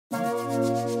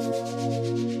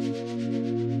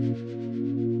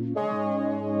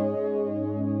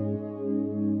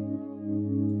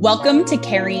Welcome to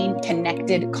Carrying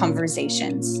Connected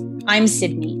Conversations. I'm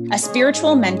Sydney, a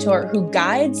spiritual mentor who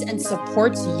guides and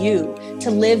supports you to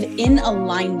live in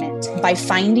alignment by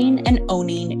finding and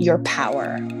owning your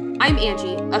power. I'm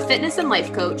Angie, a fitness and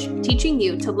life coach, teaching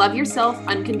you to love yourself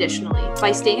unconditionally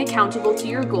by staying accountable to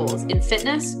your goals in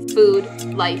fitness, food,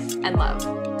 life, and love.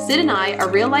 Sid and I are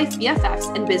real-life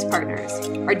BFFs and biz partners.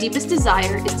 Our deepest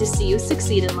desire is to see you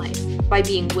succeed in life by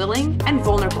being willing and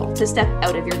vulnerable to step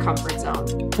out of your comfort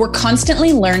zone. We're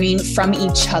constantly learning from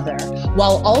each other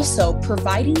while also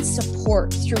providing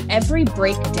support through every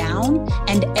breakdown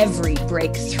and every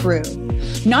breakthrough.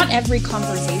 Not every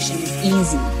conversation is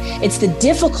easy. It's the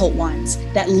difficult ones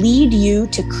that lead you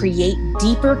to create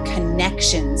deeper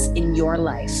connections in your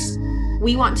life.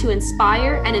 We want to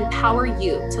inspire and empower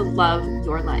you to love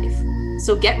your life.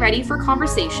 So get ready for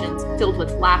conversations filled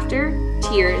with laughter,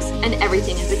 tears, and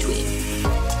everything in between.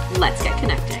 Let's get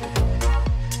connecting.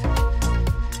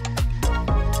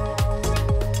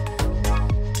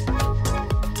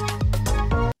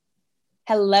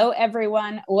 Hello,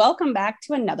 everyone. Welcome back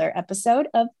to another episode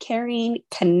of Carrying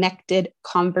Connected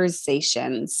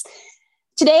Conversations.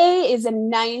 Today is a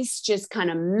nice, just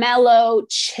kind of mellow,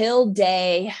 chill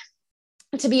day.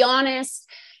 To be honest,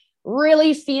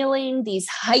 really feeling these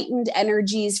heightened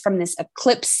energies from this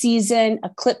eclipse season.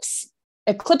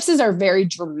 Eclipses are very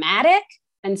dramatic.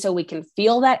 And so we can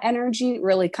feel that energy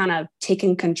really kind of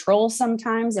taking control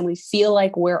sometimes. And we feel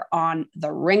like we're on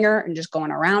the ringer and just going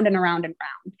around and around and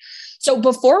around. So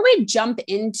before we jump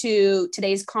into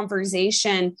today's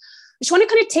conversation, I just want to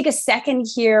kind of take a second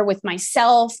here with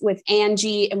myself, with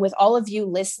Angie, and with all of you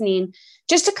listening,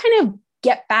 just to kind of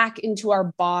get back into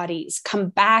our bodies, come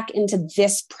back into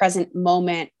this present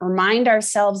moment, remind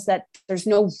ourselves that there's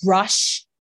no rush.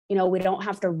 We don't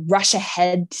have to rush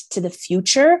ahead to the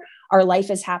future. Our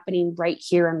life is happening right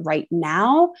here and right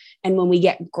now. And when we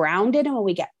get grounded and when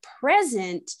we get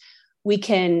present, we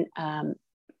can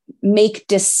make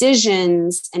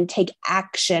decisions and take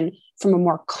action from a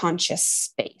more conscious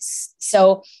space.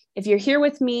 So if you're here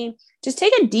with me, just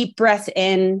take a deep breath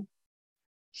in.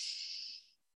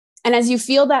 And as you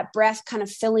feel that breath kind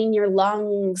of filling your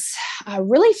lungs,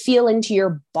 really feel into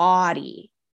your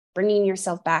body, bringing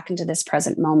yourself back into this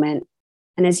present moment.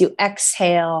 And as you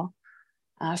exhale,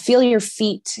 feel your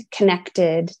feet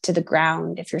connected to the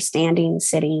ground if you're standing,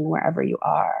 sitting, wherever you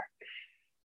are.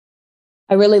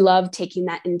 I really love taking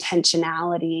that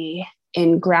intentionality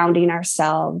in grounding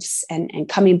ourselves and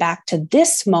coming back to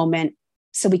this moment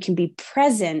so we can be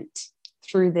present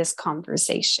through this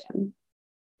conversation.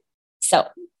 So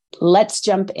let's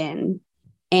jump in.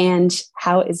 And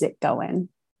how is it going?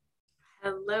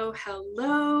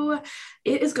 Hello.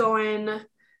 It is going...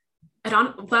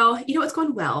 it's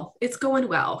going well. It's going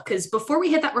well because before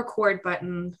we hit that record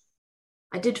button,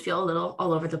 I did feel a little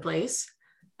all over the place.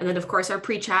 And then, of course, our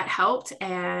pre-chat helped.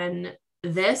 And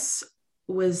this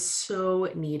was so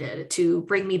needed to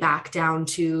bring me back down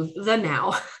to the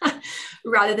now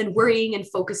rather than worrying and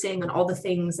focusing on all the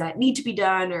things that need to be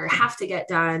done or have to get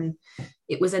done.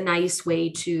 It was a nice way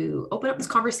to open up this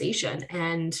conversation.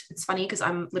 And it's funny because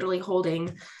I'm literally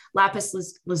holding lapis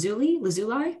lazuli,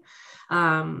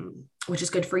 which is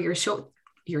good for your throat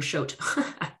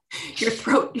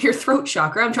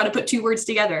chakra. I'm trying to put two words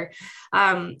together.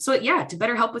 To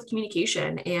better help with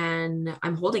communication. And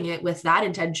I'm holding it with that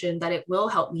intention that it will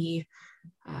help me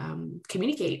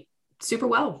communicate super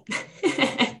well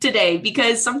today,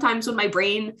 because sometimes when my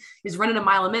brain is running a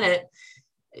mile a minute,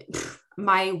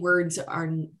 my words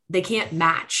they can't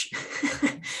match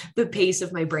the pace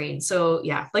of my brain. So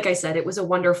yeah, like I said, it was a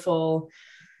wonderful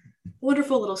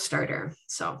little starter.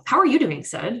 So how are you doing,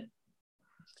 Sid?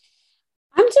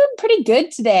 I'm doing pretty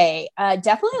good today.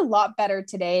 Definitely a lot better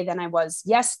today than I was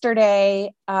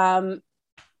yesterday. I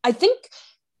think,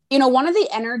 one of the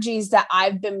energies that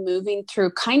I've been moving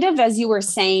through, kind of as you were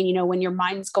saying, when your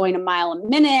mind's going a mile a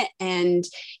minute and,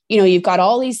 you've got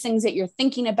all these things that you're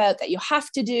thinking about that you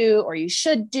have to do, or you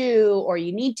should do, or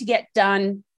you need to get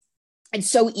done. It's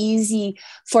so easy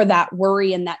for that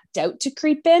worry and that doubt to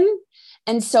creep in.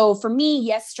 And so for me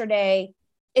yesterday,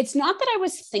 it's not that I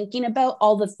was thinking about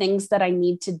all the things that I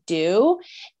need to do.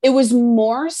 It was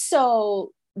more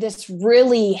so this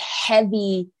really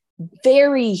heavy,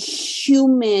 very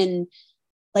human,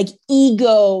 like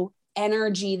ego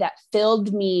energy that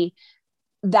filled me,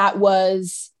 that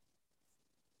was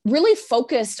really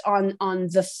focused on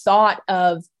the thought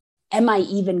of, am I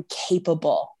even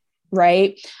capable?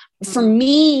 Right? Mm-hmm. For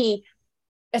me,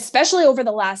 especially over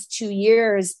the last 2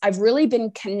 years, I've really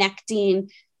been connecting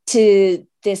to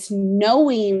this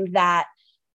knowing that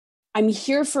I'm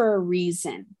here for a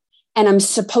reason and I'm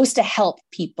supposed to help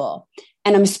people.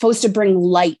 and I'm supposed to bring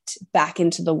light back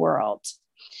into the world.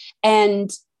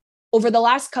 And over the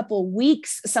last couple of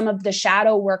weeks, some of the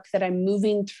shadow work that I'm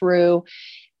moving through,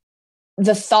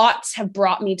 the thoughts have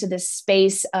brought me to this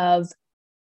space of,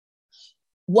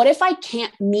 what if I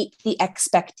can't meet the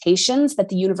expectations that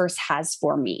the universe has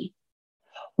for me?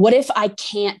 What if I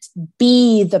can't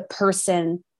be the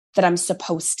person that I'm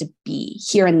supposed to be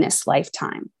here in this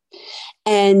lifetime?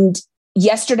 And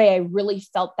yesterday, I really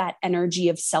felt that energy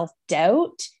of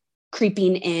self-doubt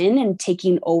creeping in and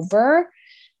taking over.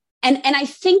 And I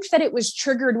think that it was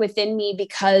triggered within me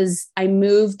because I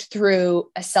moved through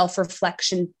a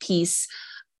self-reflection piece,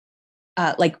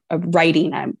 like a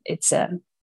writing.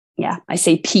 I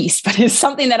say piece, but it's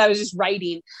something that I was just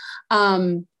writing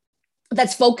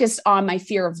that's focused on my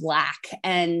fear of lack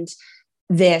and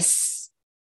this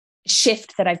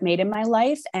shift that I've made in my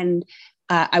life. And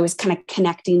I was kind of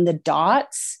connecting the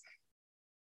dots.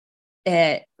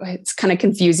 It's kind of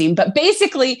confusing, but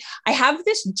basically I have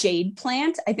this jade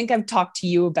plant. I think I've talked to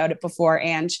you about it before,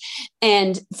 Ange.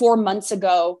 And 4 months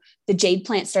ago, the jade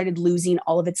plant started losing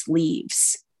all of its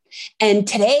leaves. And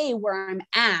today, where I'm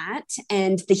at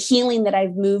and the healing that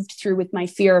I've moved through with my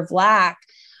fear of lack,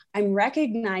 I'm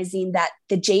recognizing that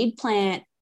the jade plant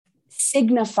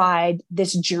signified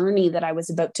this journey that I was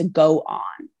about to go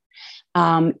on.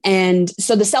 And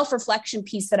so the self-reflection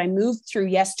piece that I moved through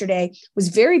yesterday was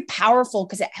very powerful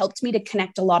because it helped me to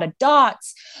connect a lot of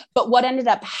dots. But what ended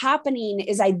up happening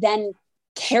is I then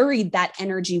carried that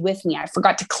energy with me. I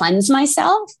forgot to cleanse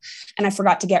myself and I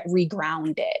forgot to get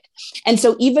regrounded. And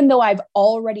so even though I've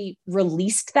already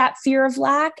released that fear of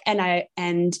lack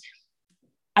and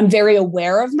I'm very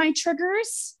aware of my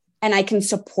triggers and I can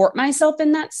support myself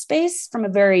in that space from a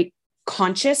very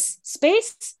conscious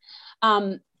space,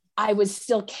 I was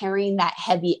still carrying that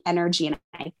heavy energy. And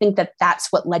I think that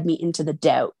that's what led me into the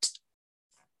doubt.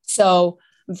 So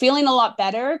I'm feeling a lot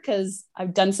better because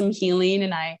I've done some healing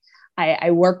and I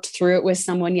worked through it with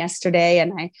someone yesterday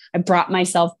and I brought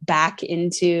myself back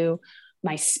into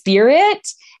my spirit.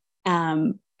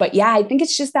 But yeah, I think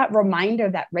it's just that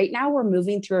reminder that right now we're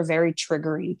moving through a very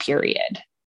triggering period.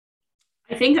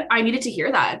 I think I needed to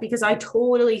hear that because I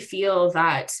totally feel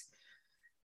that.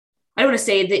 I don't want to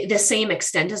say the same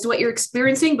extent as to what you're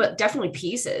experiencing, but definitely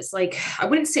pieces. Like, I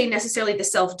wouldn't say necessarily the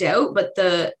self-doubt, but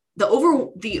the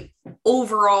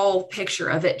overall picture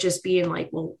of it just being like,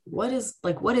 well, what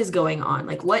is going on?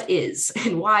 Like, what is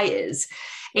and why is?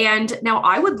 And now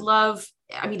I would love,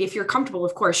 I mean, if you're comfortable,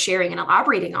 of course, sharing and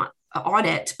elaborating on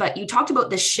it, but you talked about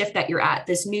this shift that you're at,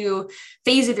 this new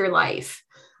phase of your life.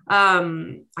 I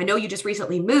know you just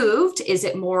recently moved. Is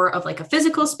it more of like a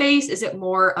physical space? Is it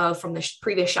more of from the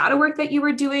previous shadow work that you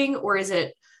were doing? Or is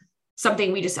it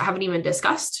something we just haven't even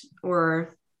discussed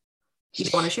or you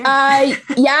want to share?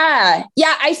 Yeah.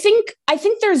 I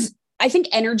think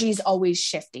energy is always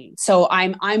shifting. So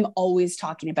I'm always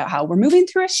talking about how we're moving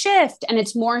through a shift, and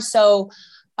it's more so,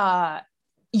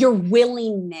 your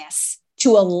willingness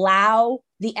to allow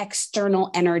the external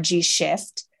energy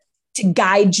shift to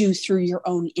guide you through your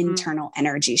own internal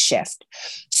energy shift.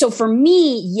 So for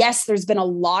me, yes, there's been a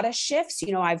lot of shifts.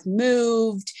 You know, I've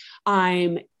moved,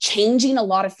 I'm changing a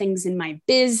lot of things in my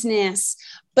business,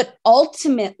 but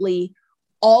ultimately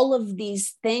all of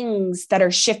these things that are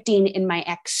shifting in my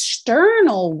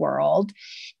external world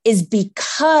is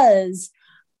because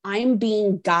I'm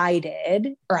being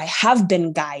guided, or I have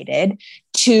been guided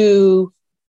to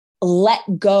let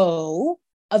go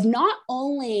of not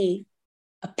only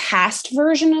a past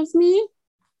version of me,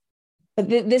 but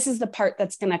this is the part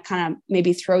that's going to kind of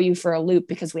maybe throw you for a loop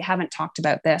because we haven't talked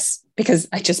about this because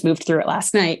I just moved through it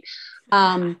last night.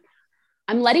 I'm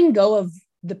letting go of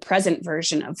the present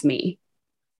version of me.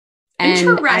 And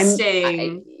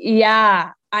interesting.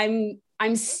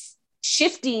 I'm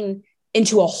shifting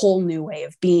into a whole new way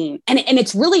of being. And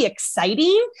it's really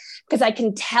exciting because I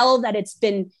can tell that it's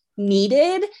been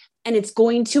needed and it's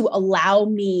going to allow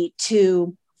me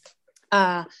to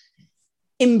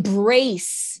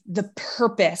embrace the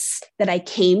purpose that I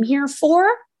came here for.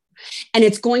 And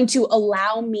it's going to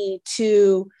allow me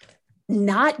to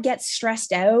not get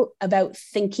stressed out about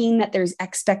thinking that there's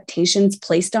expectations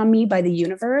placed on me by the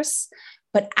universe,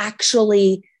 but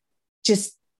actually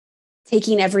just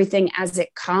taking everything as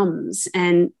it comes.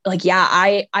 And like, yeah,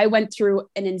 I went through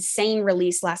an insane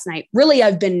release last night. Really,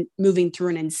 I've been moving through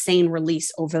an insane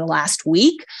release over the last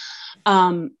week.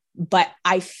 But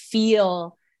I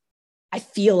feel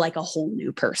like a whole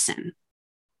new person.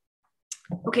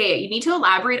 Okay, you need to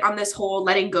elaborate on this whole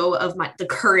letting go of the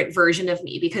current version of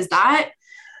me, because that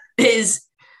is,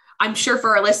 I'm sure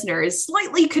for our listeners,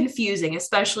 slightly confusing,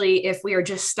 especially if we are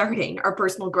just starting our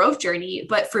personal growth journey.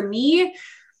 But for me,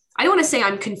 I don't want to say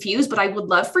I'm confused, but I would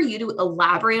love for you to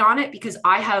elaborate on it, because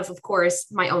I have, of course,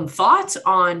 my own thoughts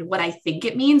on what I think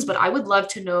it means, but I would love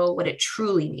to know what it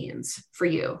truly means for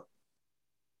you.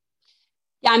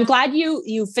 Yeah, I'm glad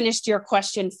you finished your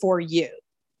question for you,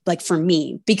 like for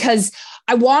me, because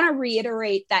I want to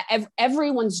reiterate that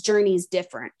everyone's journey is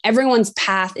different. Everyone's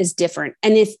path is different.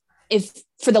 And if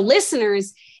for the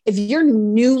listeners, if you're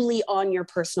newly on your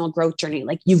personal growth journey,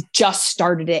 like you've just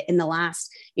started it in the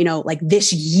last, like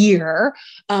this year,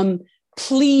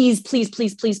 please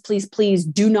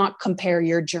do not compare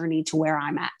your journey to where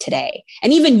I'm at today.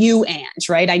 And even you, Ange,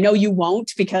 right? I know you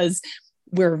won't, because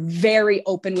we're very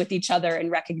open with each other and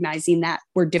recognizing that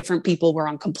we're different people. We're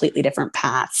on completely different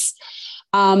paths.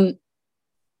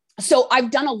 So I've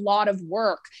done a lot of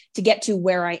work to get to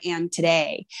where I am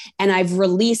today. And I've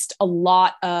released a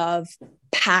lot of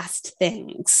past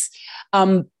things.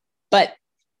 But the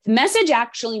message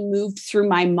actually moved through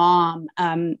my mom.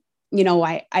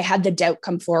 I had the doubt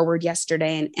come forward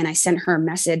yesterday, and I sent her a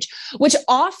message, which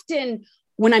often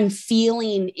when I'm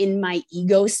feeling in my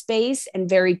ego space and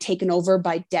very taken over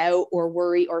by doubt or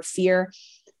worry or fear,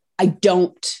 I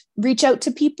don't reach out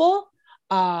to people.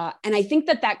 And I think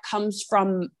that comes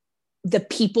from the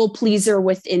people pleaser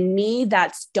within me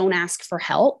that's don't ask for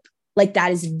help. Like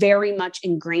that is very much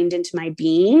ingrained into my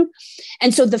being.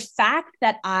 And so the fact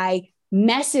that I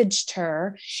messaged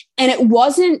her, and it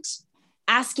wasn't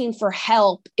asking for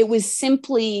help, it was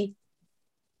simply,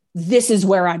 this is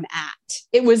where I'm at.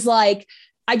 It was like,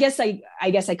 I guess I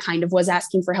kind of was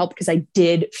asking for help, because I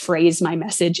did phrase my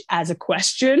message as a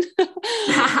question,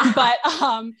 but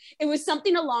it was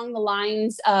something along the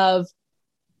lines of,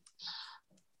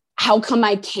 how come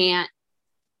I'm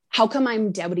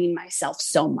doubting myself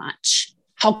so much?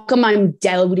 How come I'm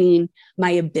doubting my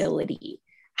ability?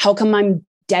 How come I'm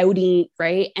doubting,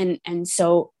 right? And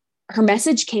so her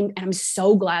message came, and I'm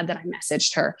so glad that I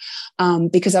messaged her,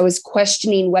 because I was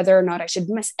questioning whether or not I should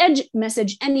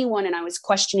message anyone. And I was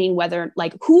questioning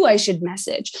who I should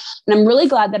message. And I'm really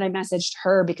glad that I messaged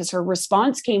her, because her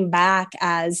response came back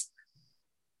as,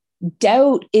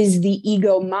 doubt is the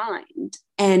ego mind,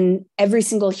 and every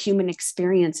single human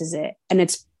experiences it. And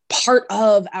it's part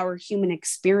of our human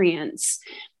experience.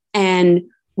 And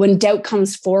when doubt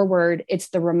comes forward, it's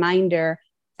the reminder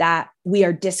that we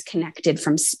are disconnected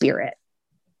from spirit.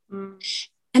 Mm.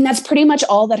 And that's pretty much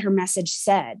all that her message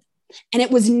said. And it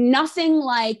was nothing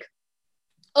like,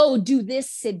 oh, do this,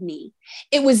 Sydney.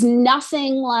 It was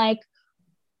nothing like,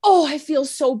 oh, I feel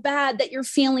so bad that you're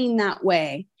feeling that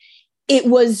way. It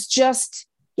was just,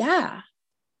 yeah,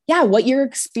 what you're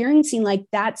experiencing, like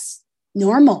that's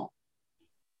normal.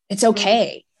 It's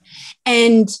okay.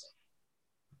 And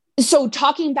so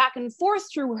talking back and forth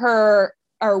through her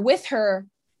or with her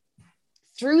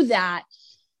through that,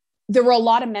 there were a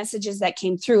lot of messages that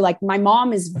came through. Like my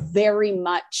mom is very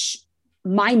much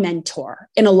my mentor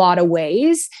in a lot of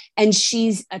ways. And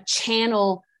she's a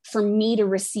channel for me to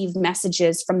receive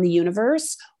messages from the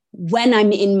universe when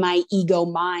I'm in my ego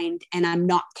mind and I'm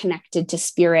not connected to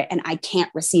spirit and I can't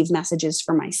receive messages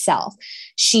for myself.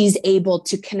 She's able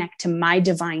to connect to my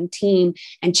divine team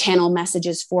and channel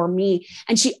messages for me.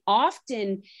 And she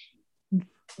often,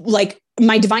 like,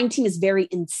 my divine team is very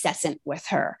incessant with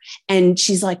her. And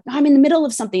she's like, I'm in the middle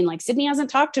of something, like Sydney hasn't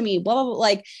talked to me, blah, blah, blah.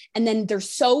 Like, and then they're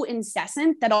so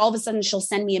incessant that all of a sudden she'll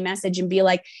send me a message and be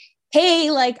like,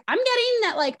 hey, like, I'm getting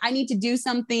that, like, I need to do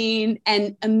something.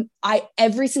 And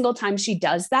every single time she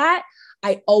does that,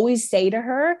 I always say to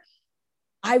her,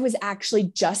 I was actually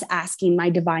just asking my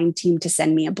divine team to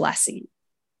send me a blessing.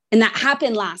 And that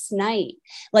happened last night.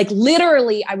 Like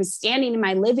literally, I was standing in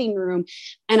my living room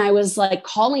and I was like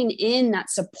calling in that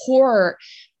support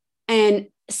and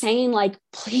saying like,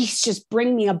 please just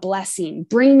bring me a blessing,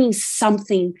 bring me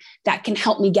something that can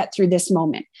help me get through this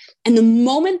moment. And the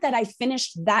moment that I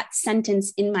finished that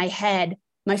sentence in my head,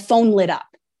 my phone lit up.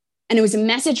 And it was a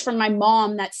message from my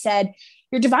mom that said,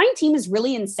 your divine team is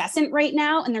really incessant right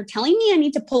now. And they're telling me I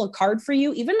need to pull a card for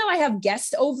you. Even though I have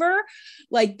guests over,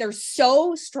 like they're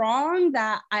so strong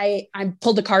that I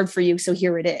pulled a card for you. So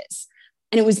here it is.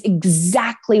 And it was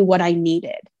exactly what I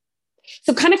needed.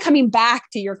 So kind of coming back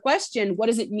to your question, what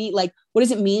does it mean? Like, what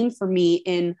does it mean for me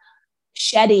in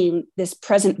shedding this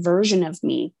present version of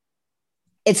me?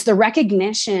 It's the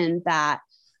recognition that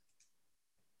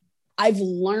I've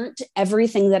learned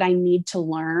everything that I need to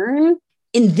learn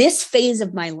in this phase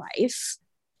of my life.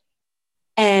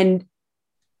 And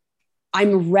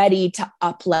I'm ready to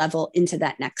up level into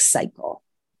that next cycle.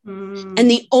 And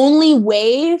the only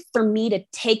way for me to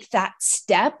take that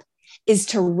step is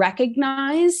to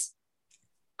recognize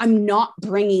I'm not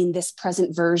bringing this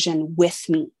present version with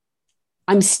me.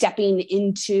 I'm stepping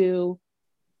into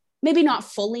maybe not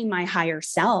fully my higher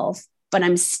self, but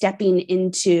I'm stepping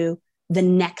into the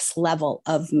next level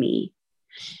of me.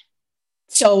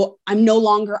 So I'm no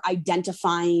longer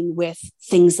identifying with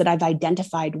things that I've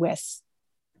identified with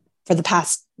for the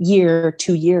past year,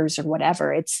 2 years, or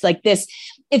whatever. It's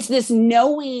this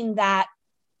knowing that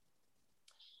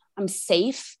I'm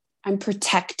safe, I'm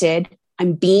protected,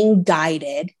 I'm being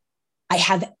guided, I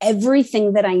have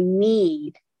everything that I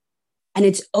need. And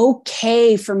it's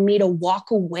okay for me to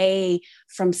walk away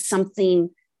from something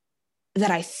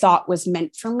that I thought was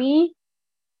meant for me,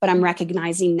 but I'm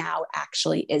recognizing now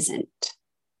actually isn't.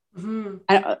 Mm-hmm.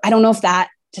 I don't know if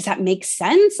does that make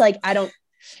sense?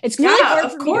 It's really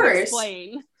hard for me to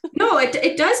explain. No,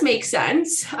 it does make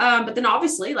sense. But then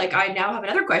obviously, I now have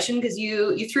another question because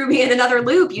you threw me in another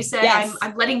loop. You said, yes.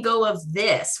 I'm letting go of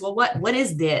this. Well, what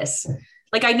is this?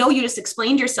 I know you just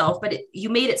explained yourself, but you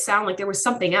made it sound like there was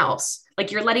something else.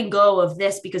 You're letting go of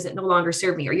this because it no longer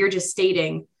served me, or you're just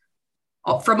stating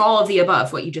from all of the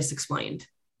above what you just explained.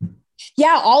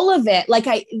 Yeah, all of it.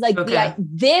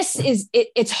 This is it.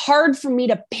 It's hard for me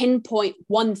to pinpoint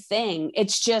one thing.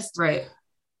 It's just right.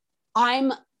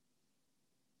 I'm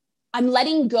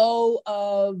letting go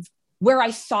of where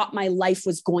I thought my life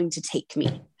was going to take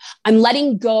me. I'm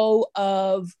letting go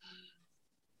of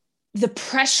the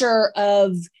pressure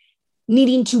of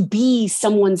needing to be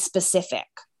someone specific.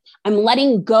 I'm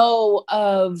letting go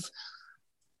of,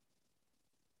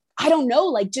 I don't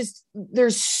know, just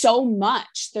there's so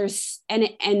much and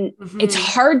mm-hmm. It's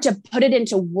hard to put it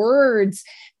into words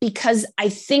because I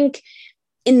think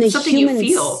in the something humans,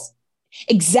 you feel.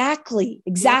 Exactly.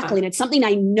 Yeah. And it's something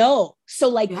I know.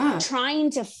 So trying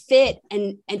to fit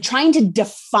and trying to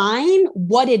define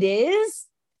what it is,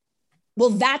 well,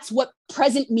 that's what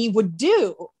present me would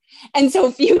do. And so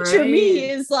future me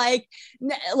is like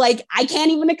I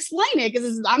can't even explain it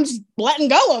because I'm just letting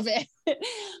go of it.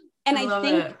 And I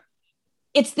think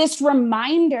it's this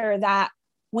reminder that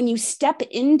when you step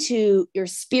into your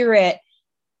spirit,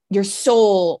 your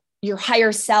soul, your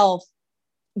higher self,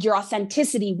 your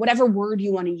authenticity, whatever word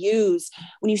you want to use,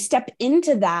 when you step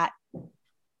into that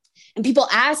and people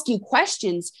ask you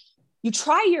questions, you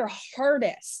try your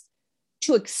hardest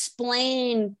to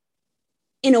explain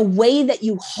in a way that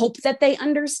you hope that they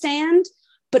understand,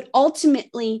 but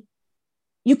ultimately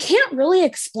you can't really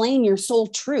explain your soul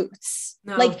truths.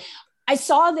 No. I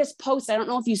saw this post. I don't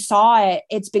know if you saw it.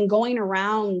 It's been going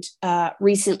around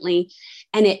recently.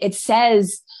 And it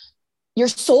says your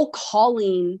soul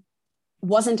calling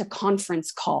wasn't a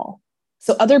conference call.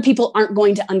 So other people aren't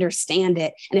going to understand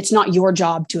it. And it's not your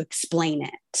job to explain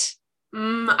it.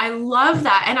 I love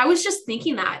that. And I was just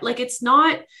thinking that it's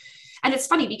not, and it's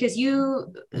funny because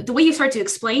the way you started to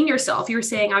explain yourself, you were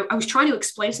saying, I was trying to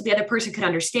explain so the other person could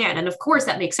understand. And of course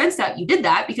that makes sense that you did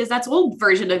that because that's old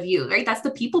version of you, right? That's the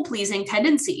people pleasing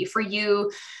tendency for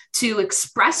you to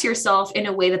express yourself in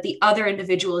a way that the other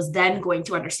individual is then going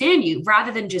to understand you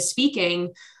rather than just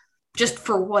speaking just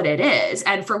for what it is.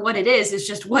 And for what it is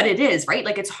just what it is, right?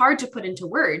 It's hard to put into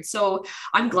words. So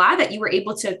I'm glad that you were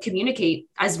able to communicate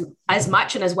as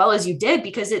much and as well as you did,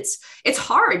 because it's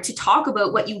hard to talk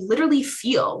about what you literally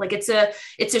feel. It's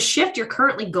a shift you're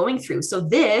currently going through. So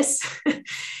this,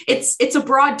 it's a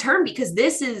broad term because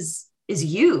this is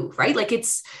you, right?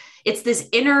 It's this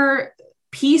inner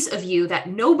piece of you that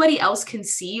nobody else can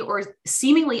see or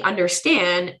seemingly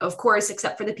understand, of course,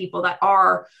 except for the people that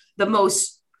are the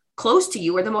most close to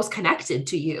you or the most connected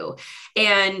to you.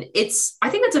 And I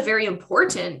think that's a very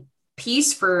important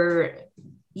piece for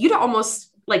you to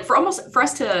for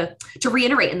us to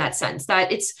reiterate in that sense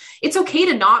that it's okay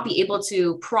to not be able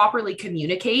to properly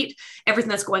communicate everything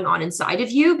that's going on inside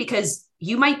of you because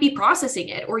you might be processing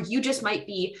it or you just might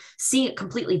be seeing it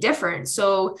completely different.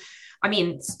 So I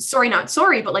mean, sorry, not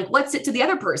sorry, but what's it to the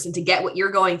other person to get what you're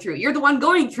going through? You're the one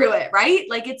going through it, right?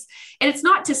 It's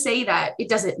not to say that it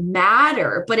doesn't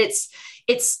matter, but it's,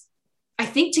 I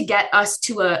think to get us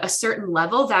to a certain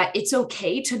level that it's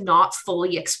okay to not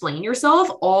fully explain yourself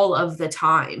all of the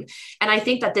time. And I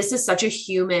think that this is such a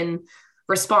human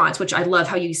response, which I love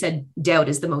how you said doubt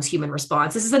is the most human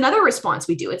response. This is another response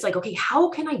we do. It's okay, how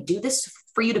can I do this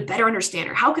for you to better understand?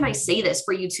 Or how can I say this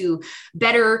for you to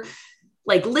better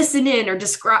listen in or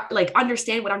describe,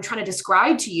 understand what I'm trying to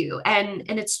describe to you. And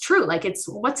it's true. It's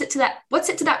what's it to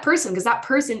that person? Because that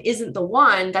person isn't the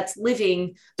one that's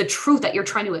living the truth that you're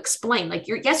trying to explain.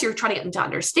 You're trying to get them to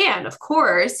understand, of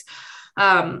course.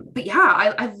 But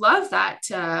yeah, I love that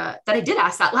I did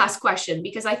ask that last question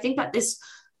because I think that this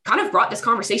kind of brought this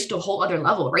conversation to a whole other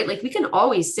level, right? Like we can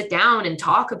always sit down and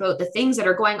talk about the things that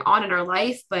are going on in our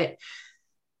life, but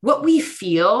what we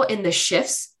feel in the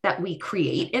shifts that we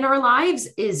create in our lives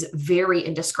is very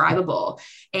indescribable.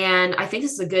 And I think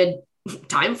this is a good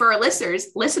time for our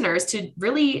listeners to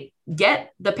really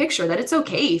get the picture that it's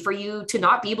okay for you to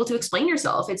not be able to explain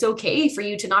yourself. It's okay for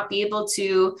you to not be able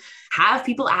to have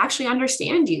people actually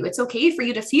understand you. It's okay for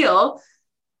you to feel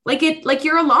like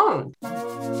you're alone.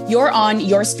 You're on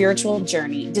your spiritual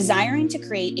journey, desiring to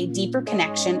create a deeper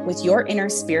connection with your inner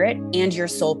spirit and your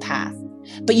soul path.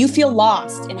 But you feel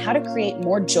lost in how to create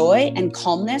more joy and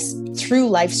calmness through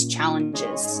life's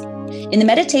challenges. In the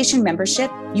meditation membership,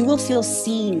 you will feel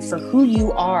seen for who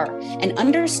you are and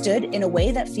understood in a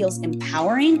way that feels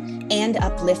empowering and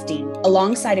uplifting,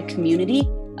 alongside a community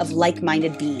of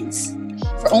like-minded beings.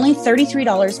 For only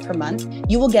 $33 per month,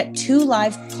 you will get 2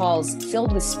 live calls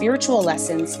filled with spiritual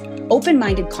lessons,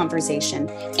 open-minded conversation,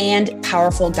 and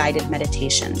powerful guided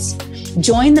meditations.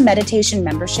 Join the meditation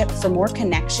membership for more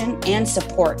connection and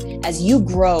support as you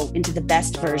grow into the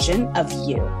best version of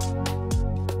you.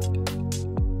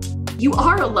 You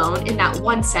are alone in that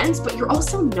one sense, but you're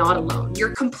also not alone.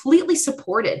 You're completely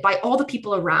supported by all the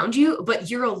people around you,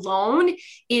 but you're alone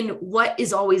in what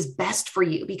is always best for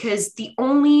you, because the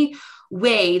only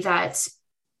way that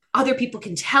other people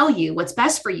can tell you what's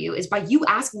best for you is by you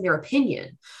asking their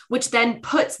opinion, which then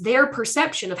puts their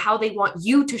perception of how they want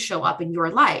you to show up in your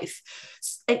life.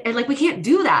 And like, we can't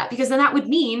do that, because then that would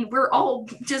mean we're all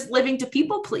just living to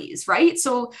people please, right?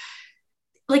 So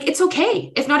like, it's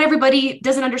okay if not everybody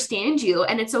doesn't understand you,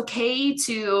 and it's okay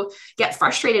to get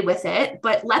frustrated with it,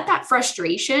 but let that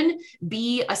frustration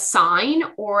be a sign,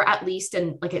 or at least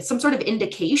some sort of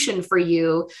indication for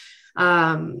you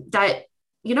that,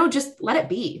 you know, just let it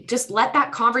be. Just let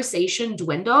that conversation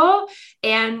dwindle,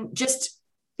 and just,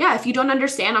 yeah, if you don't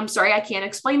understand, I'm sorry, I can't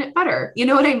explain it better. You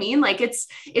know what I mean? Like it's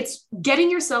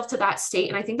getting yourself to that state.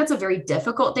 And I think that's a very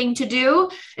difficult thing to do,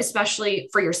 especially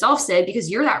for yourself, Sid, because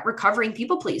you're that recovering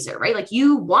people pleaser, right? Like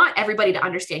you want everybody to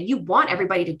understand, you want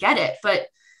everybody to get it, but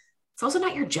it's also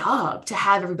not your job to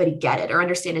have everybody get it or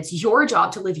understand. It's your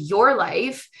job to live your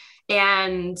life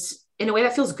and in a way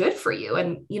that feels good for you.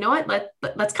 And you know what?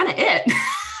 That's kind of it.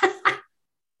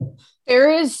 There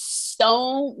is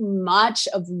so much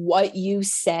of what you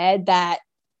said that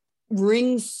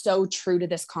rings so true to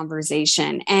this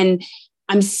conversation. And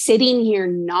I'm sitting here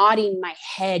nodding my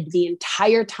head the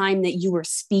entire time that you were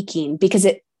speaking, because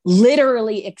it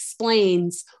literally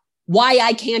explains why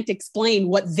I can't explain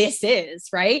what this is,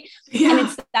 right? Yeah. And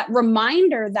it's that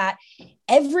reminder that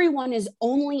everyone is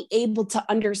only able to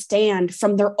understand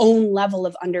from their own level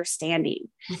of understanding.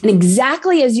 Mm-hmm. And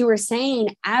exactly as you were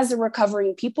saying, as a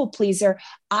recovering people pleaser,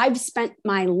 I've spent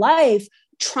my life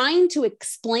trying to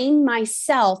explain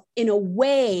myself in a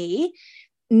way,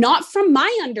 not from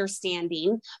my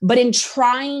understanding, but in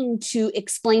trying to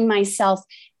explain myself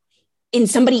in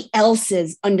somebody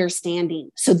else's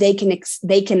understanding, so they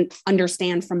can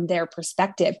understand from their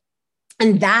perspective.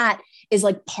 And that is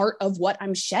like part of what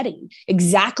I'm shedding.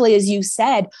 Exactly as you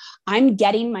said, I'm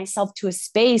getting myself to a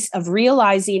space of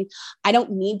realizing I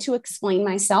don't need to explain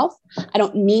myself. I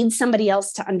don't need somebody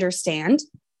else to understand.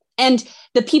 And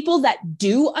the people that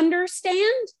do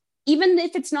understand, even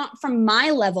if it's not from my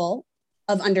level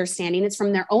of understanding, it's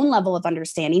from their own level of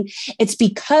understanding. It's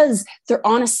because they're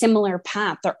on a similar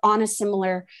path. They're on a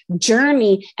similar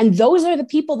journey. And those are the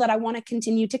people that I want to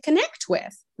continue to connect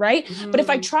with, right? Mm-hmm. But if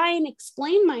I try and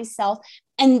explain myself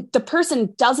and the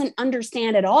person doesn't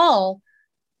understand at all,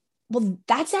 well,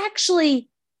 that's actually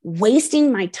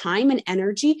wasting my time and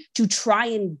energy to try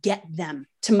and get them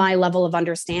to my level of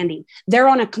understanding. They're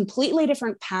on a completely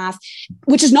different path,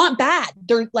 which is not bad.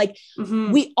 They're like,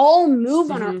 mm-hmm. we all move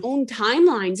mm-hmm. on our own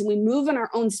timelines and we move in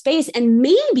our own space. And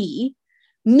maybe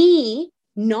me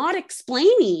not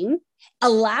explaining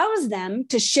allows them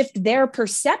to shift their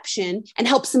perception and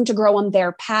helps them to grow on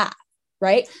their path.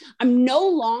 Right? I'm no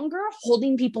longer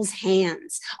holding people's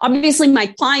hands. Obviously, my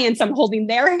clients, I'm holding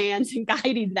their hands and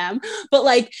guiding them. But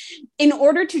like, in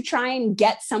order to try and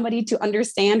get somebody to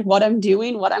understand what I'm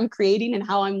doing, what I'm creating, and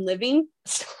how I'm living,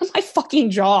 it's not my fucking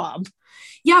job.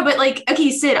 Yeah, but like, okay,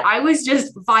 Sid, I was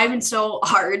just vibing so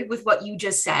hard with what you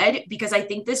just said, because I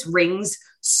think this rings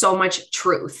so much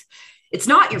truth. It's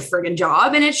not your friggin'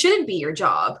 job, and it shouldn't be your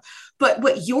job. But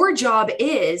what your job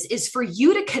is for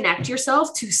you to connect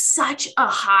yourself to such a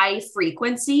high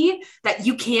frequency that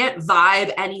you can't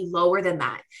vibe any lower than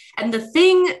that. And the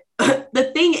thing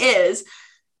is,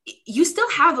 you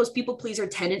still have those people pleaser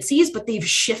tendencies, but they've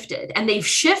shifted, and they've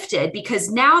shifted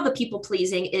because now the people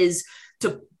pleasing is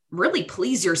to really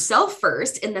please yourself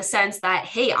first, in the sense that,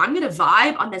 hey, I'm going to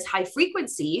vibe on this high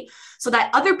frequency so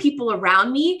that other people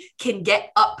around me can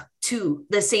get up to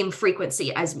the same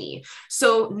frequency as me.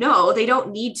 So no, they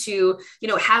don't need to,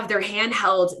 have their hand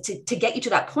held to get you to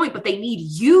that point, but they need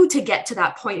you to get to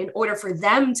that point in order for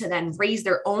them to then raise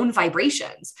their own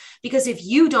vibrations. Because if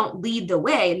you don't lead the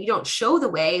way and you don't show the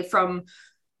way from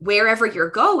wherever you're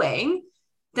going,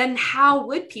 then how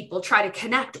would people try to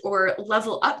connect or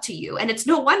level up to you? And it's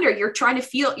no wonder you're trying to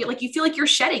feel like you're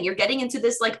shedding, you're getting into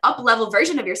this like up level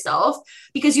version of yourself,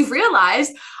 because you've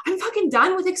realized, I'm fucking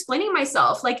done with explaining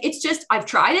myself. Like, it's just, I've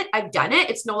tried it, I've done it,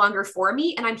 it's no longer for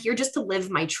me. And I'm here just to live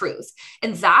my truth.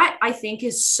 And that, I think,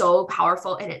 is so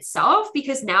powerful in itself,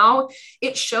 because now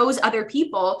it shows other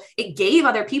people, it gave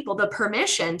other people the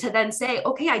permission to then say,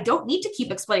 okay, I don't need to keep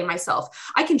explaining myself.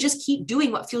 I can just keep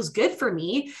doing what feels good for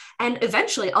me. And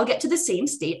eventually I'll get to the same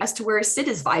state as to where Sid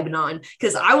is vibing on,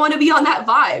 because I want to be on that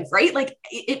vibe, right? Like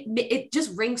it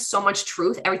just rings so much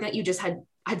truth, everything that you just had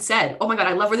said. Oh my God,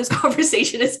 I love where this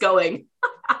conversation is going.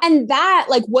 And that,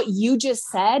 like what you just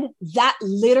said, that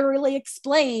literally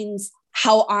explains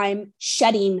how I'm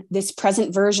shedding this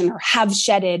present version, or have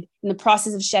shedded, in the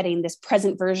process of shedding this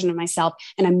present version of myself.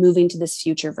 And I'm moving to this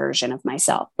future version of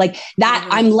myself. Like that,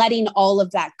 I'm letting all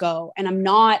of that go. And I'm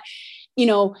not,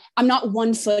 I'm not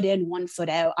 1 foot in, 1 foot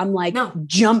out. I'm like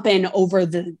jumping over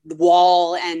the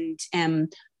wall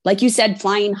and, like you said,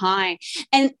 flying high.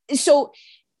 And so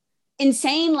in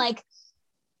saying, like,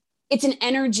 it's an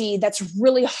energy that's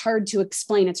really hard to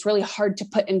explain. It's really hard to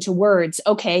put into words.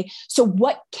 Okay, so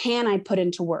what can I put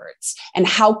into words? And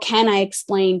how can I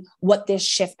explain what this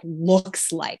shift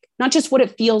looks like? Not just what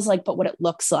it feels like, but what it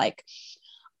looks like.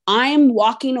 I'm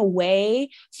walking away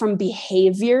from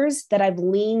behaviors that I've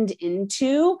leaned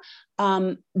into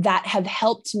that have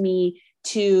helped me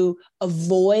to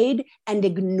avoid and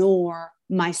ignore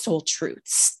my soul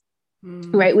truths.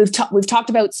 Right. We've talked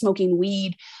about smoking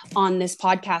weed on this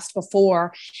podcast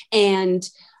before, and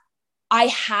I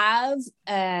have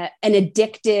an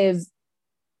addictive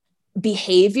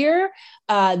behavior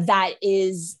that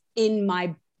is in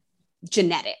my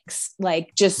genetics.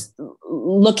 Like, just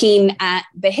looking at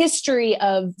the history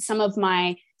of some of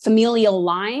my familial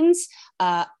lines,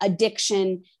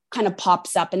 addiction kind of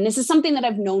pops up. And this is something that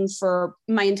I've known for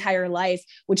my entire life,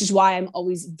 which is why I'm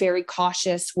always very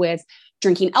cautious with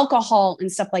drinking alcohol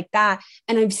and stuff like that.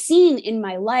 And I've seen in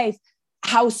my life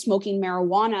how smoking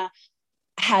marijuana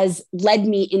has led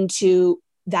me into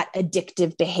that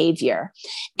addictive behavior.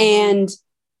 And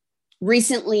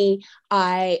recently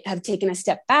I have taken a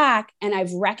step back, and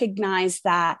I've recognized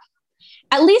that,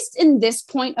 at least in this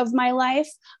point of my life,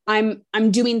 I'm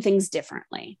doing things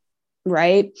differently.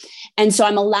 Right. And so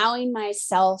I'm allowing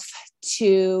myself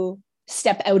to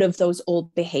step out of those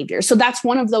old behaviors. So that's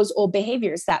one of those old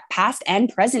behaviors that past and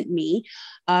present me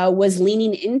was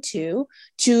leaning into,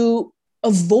 to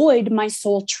avoid my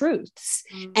soul truths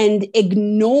and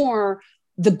ignore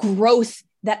the growth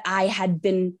that I had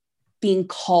been being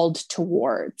called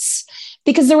towards,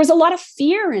 because there was a lot of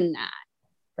fear in that.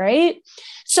 Right.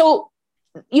 So,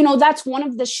 that's one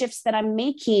of the shifts that I'm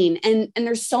making. And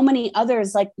there's so many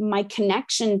others, like my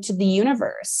connection to the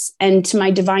universe and to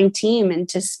my divine team and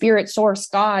to spirit, source,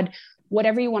 God,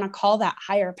 whatever you want to call that,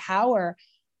 higher power,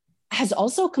 has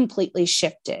also completely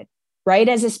shifted. Right.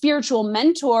 As a spiritual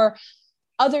mentor,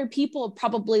 other people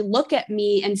probably look at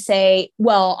me and say,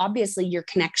 well, obviously your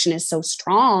connection is so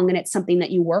strong and it's something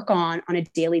that you work on a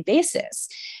daily basis.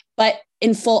 But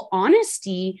in full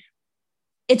honesty,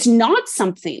 it's not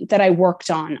something that I worked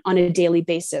on a daily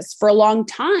basis for a long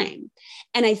time.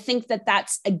 And I think that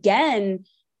that's, again,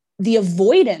 the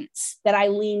avoidance that I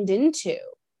leaned into.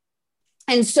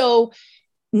 And so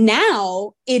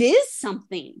now it is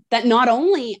something that not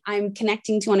only I'm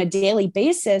connecting to on a daily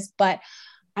basis, but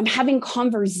I'm having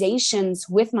conversations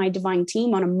with my divine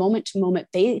team on a moment-to-moment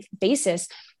basis.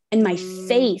 And my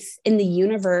faith in the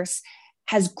universe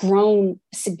has grown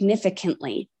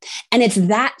significantly. And it's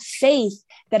that faith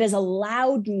that has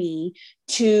allowed me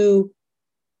to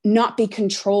not be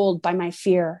controlled by my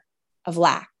fear of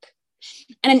lack.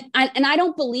 And I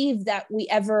don't believe that we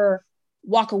ever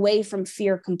walk away from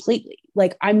fear completely.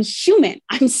 Like, I'm human.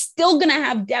 I'm still going to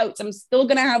have doubts. I'm still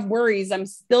going to have worries. I'm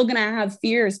still going to have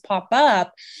fears pop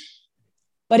up.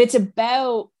 But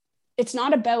it's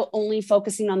not about only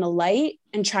focusing on the light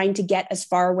and trying to get as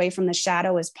far away from the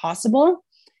shadow as possible.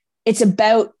 It's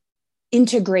about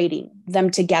integrating them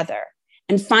together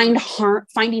and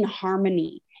finding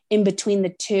harmony in between the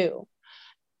two.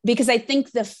 Because I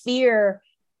think the fear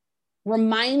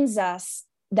reminds us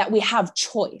that we have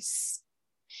choice.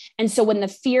 And so when the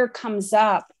fear comes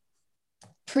up,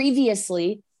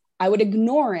 previously, I would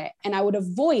ignore it and I would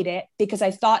avoid it because I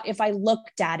thought if I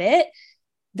looked at it,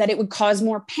 that it would cause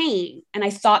more pain. And I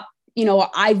thought,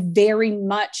 I very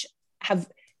much have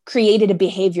created a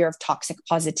behavior of toxic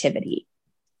positivity.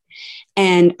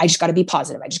 And I just got to be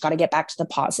positive. I just got to get back to the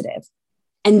positive.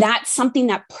 And that's something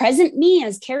that present me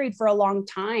has carried for a long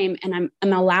time. And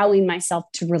I'm allowing myself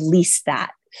to release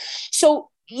that. So,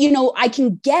 I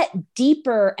can get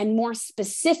deeper and more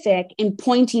specific in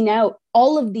pointing out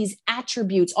all of these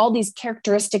attributes, all these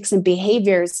characteristics and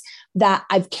behaviors that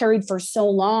I've carried for so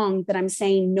long that I'm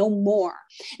saying no more.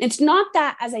 And it's not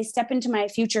that as I step into my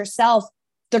future self,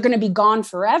 they're going to be gone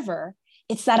forever.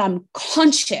 It's that I'm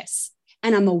conscious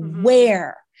and I'm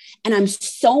aware and I'm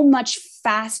so much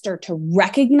faster to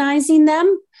recognizing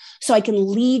them so I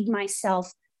can lead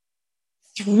myself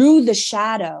through the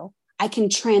shadow. I can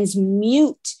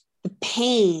transmute the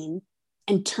pain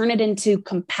and turn it into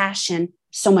compassion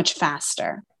so much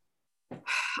faster.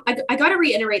 I got to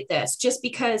reiterate this just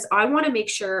because I want to make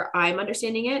sure I'm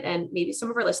understanding it. And maybe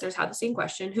some of our listeners have the same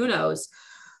question, who knows?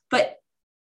 But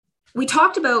we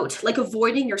talked about like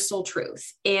avoiding your soul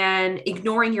truth and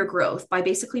ignoring your growth by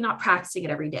basically not practicing it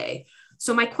every day.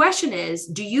 So my question is,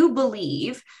 do you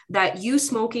believe that you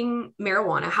smoking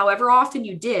marijuana, however often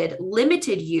you did,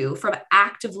 limited you from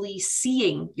actively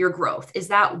seeing your growth? Is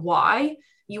that why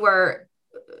you are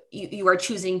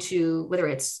choosing to, whether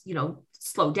it's,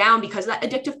 slow down because of that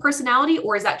addictive personality,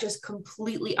 or is that just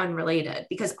completely unrelated?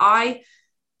 Because I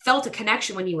felt a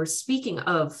connection when you were speaking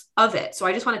of it. So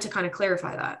I just wanted to kind of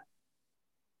clarify that.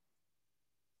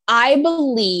 I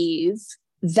believe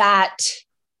that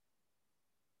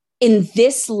in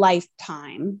this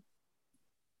lifetime,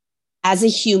 as a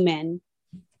human,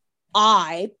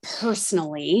 I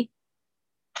personally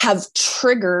have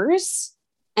triggers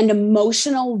and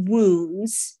emotional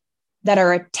wounds that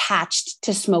are attached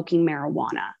to smoking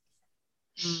marijuana.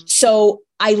 So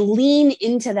I lean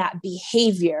into that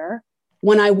behavior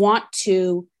when I want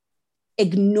to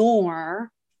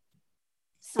ignore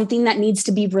something that needs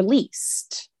to be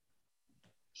released.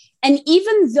 And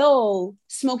even though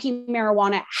smoking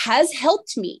marijuana has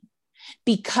helped me,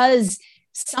 because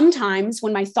sometimes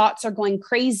when my thoughts are going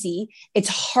crazy, it's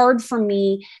hard for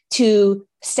me to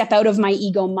step out of my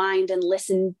ego mind and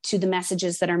listen to the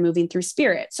messages that are moving through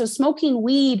spirit. So smoking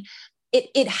weed,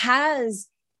 it has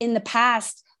in the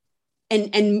past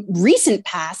and recent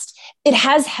past, it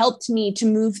has helped me to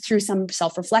move through some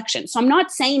self-reflection. So I'm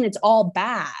not saying it's all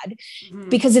bad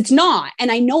because it's not. And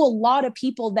I know a lot of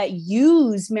people that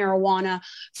use marijuana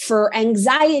for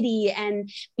anxiety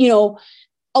and,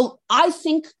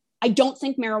 I don't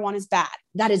think marijuana is bad.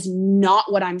 That is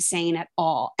not what I'm saying at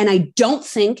all. And I don't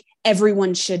think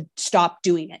everyone should stop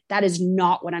doing it. That is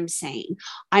not what I'm saying.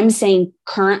 I'm saying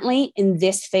currently in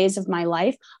this phase of my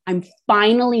life, I'm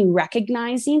finally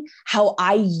recognizing how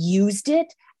I used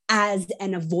it as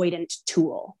an avoidant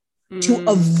tool to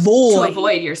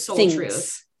avoid your soul things.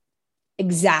 Truth.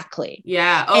 Exactly.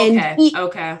 Yeah. Okay.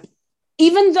 Okay.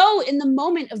 Even though in the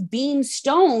moment of being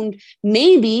stoned,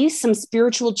 maybe some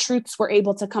spiritual truths were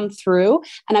able to come through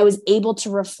and I was able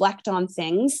to reflect on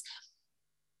things.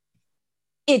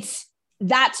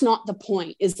 That's not the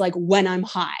point, is like when I'm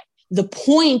high. The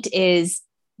point is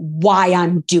why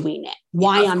I'm doing it,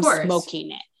 why I'm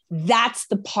smoking it. That's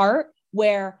the part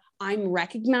where I'm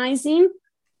recognizing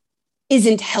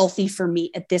isn't healthy for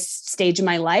me at this stage of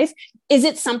my life. Is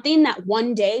it something that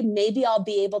one day maybe I'll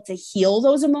be able to heal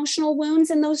those emotional wounds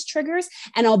and those triggers,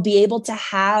 and I'll be able to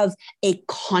have a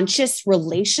conscious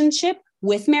relationship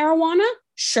with marijuana?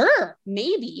 Sure,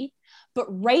 maybe. But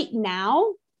right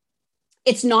now,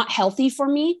 it's not healthy for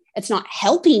me. It's not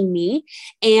helping me.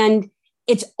 And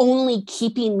it's only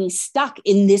keeping me stuck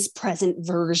in this present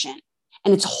version.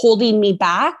 And it's holding me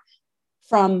back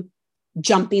from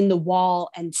jumping the wall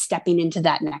and stepping into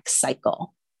that next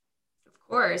cycle. Of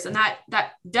course. And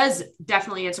that does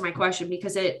definitely answer my question,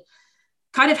 because it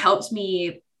kind of helps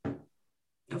me,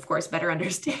 of course, better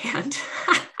understand.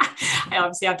 I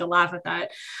obviously have to laugh at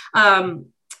that.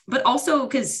 But also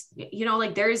because,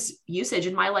 there's usage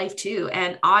in my life too.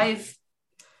 And I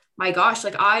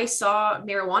saw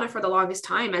marijuana for the longest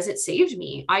time as it saved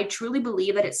me. I truly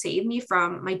believe that it saved me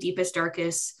from my deepest,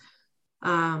 darkest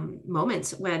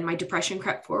moments when my depression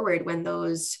crept forward, when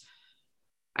those,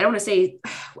 I don't want to say,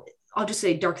 I'll just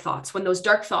say dark thoughts, when those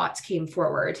dark thoughts came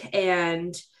forward,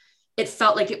 and it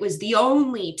felt like it was the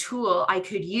only tool I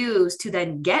could use to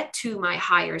then get to my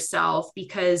higher self,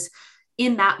 because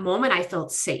in that moment, I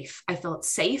felt safe. I felt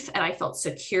safe and I felt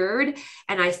secured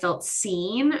and I felt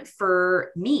seen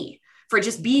for me, for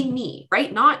just being me,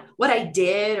 right? Not what I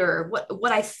did or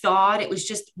what I thought. It was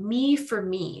just me for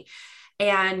me.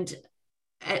 And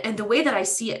and the way that I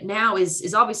see it now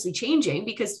is obviously changing,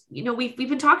 because, you know, we've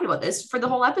been talking about this for the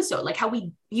whole episode, like how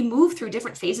we move through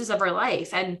different phases of our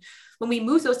life. And when we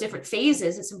move those different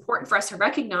phases, it's important for us to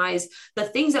recognize the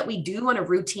things that we do on a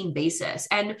routine basis.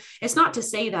 And it's not to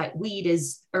say that weed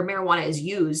is, or marijuana is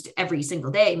used every single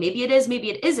day. Maybe it is,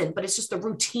 maybe it isn't, but it's just the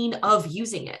routine of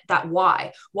using it. That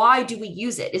why do we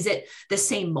use it? Is it the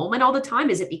same moment all the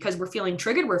time? Is it because we're feeling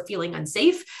triggered? We're feeling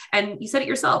unsafe? And you said it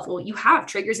yourself. Well, you have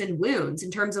triggers and wounds in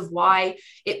terms of why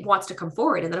it wants to come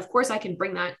forward. And then of course I can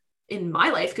bring that in my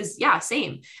life, because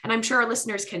same. And I'm sure our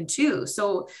listeners can too.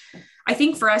 So I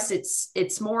think for us,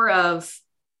 it's more of,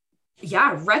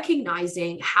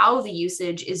 recognizing how the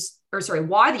usage is,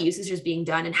 why the usage is being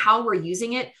done and how we're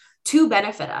using it to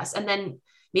benefit us. And then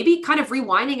maybe kind of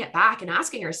rewinding it back and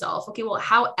asking yourself, okay, well,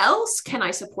 how else can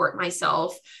I support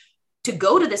myself to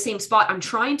go to the same spot I'm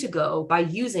trying to go by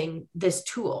using this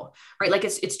tool, right? Like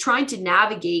it's trying to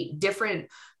navigate different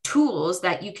tools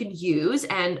that you can use.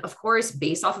 And of course,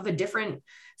 based off of a different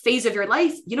phase of your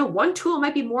life, you know, one tool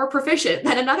might be more proficient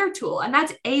than another tool, and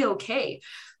that's a-okay.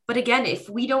 But again, if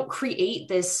we don't create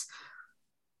this,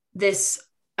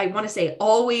 I want to say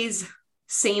always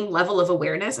same level of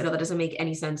awareness. I know that doesn't make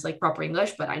any sense, like proper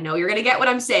English, but I know you're going to get what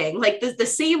I'm saying. Like the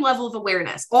same level of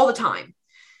awareness all the time.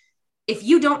 If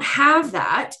you don't have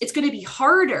that, it's going to be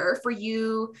harder for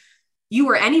you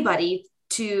or anybody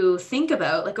to think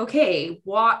about, like, okay,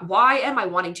 why am I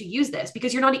wanting to use this?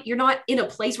 Because you're not in a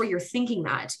place where you're thinking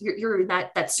that. You're in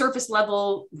that surface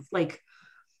level, like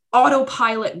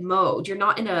autopilot mode. You're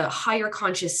not in a higher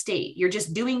conscious state. You're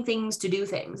just doing things to do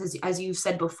things, as you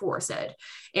said before,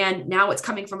 and now it's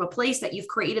coming from a place that you've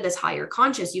created this higher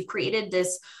conscious. You've created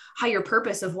this higher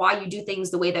purpose of why you do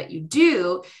things the way that you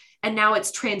do. And now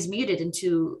it's transmuted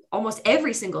into almost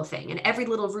every single thing and every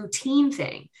little routine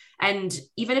thing. And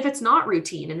even if it's not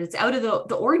routine and it's out of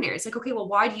the ordinary, it's like, okay, well,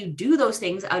 why do you do those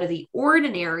things out of the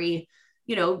ordinary?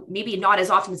 You know, maybe not as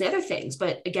often as the other things,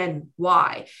 but again,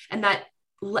 why? And that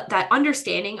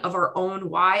understanding of our own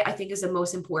why, I think, is the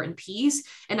most important piece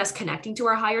in us connecting to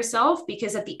our higher self,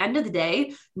 because at the end of the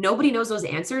day, nobody knows those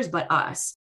answers but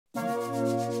us.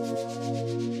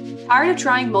 Tired of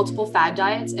trying multiple fad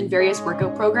diets and various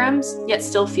workout programs, yet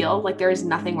still feel like there is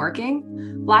nothing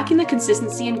working? Lacking the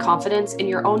consistency and confidence in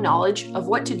your own knowledge of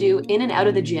what to do in and out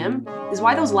of the gym is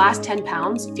why those last 10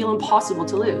 pounds feel impossible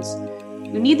to lose.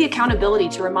 You need the accountability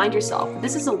to remind yourself that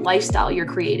this is a lifestyle you're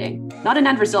creating, not an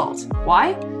end result.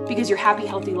 Why? Because your happy,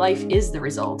 healthy life is the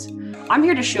result. I'm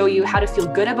here to show you how to feel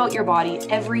good about your body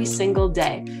every single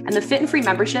day, and the Fit and Free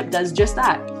membership does just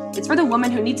that. It's for the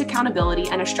woman who needs accountability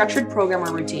and a structured program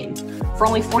or routine. For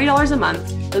only $40 a month,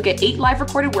 you'll get 8 live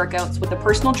recorded workouts with a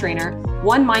personal trainer,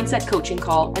 1 mindset coaching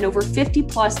call, and over 50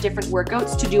 plus different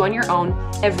workouts to do on your own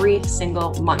every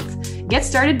single month. Get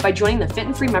started by joining the Fit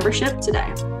and Free membership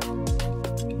today.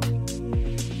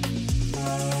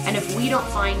 And if we don't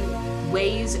find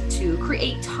ways to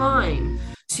create time,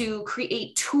 to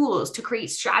create tools, to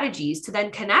create strategies, to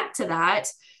then connect to that,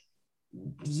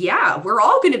 we're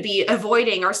all going to be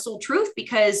avoiding our soul truth,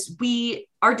 because we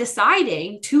are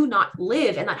deciding to not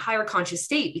live in that higher conscious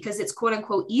state, because it's quote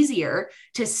unquote easier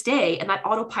to stay in that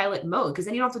autopilot mode, because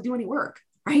then you don't have to do any work,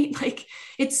 right? Like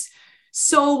it's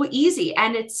so easy.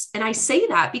 And I say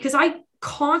that because I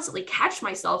constantly catch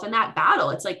myself in that battle.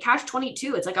 It's like catch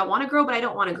 22. It's like, I want to grow, but I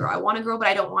don't want to grow. I want to grow, but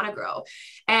I don't want to grow.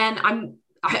 And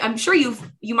I'm sure you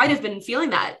might have been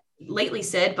feeling that lately,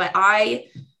 Sid, but I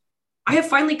have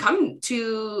finally come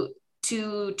to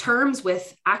terms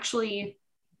with actually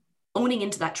owning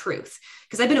into that truth,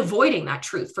 because I've been avoiding that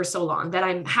truth for so long that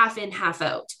I'm half in, half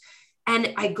out.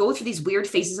 And I go through these weird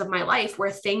phases of my life where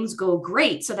things go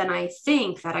great. So then I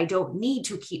think that I don't need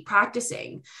to keep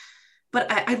practicing.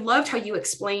 But I loved how you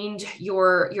explained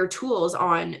your tools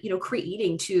on, you know,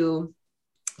 creating to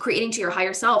your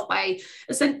higher self by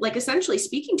essentially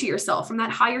speaking to yourself from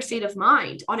that higher state of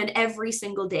mind on an every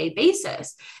single day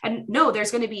basis. And no,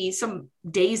 there's going to be some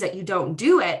days that you don't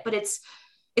do it, but it's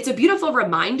a beautiful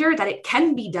reminder that it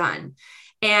can be done.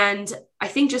 And I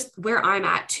think just where I'm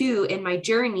at too in my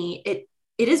journey, it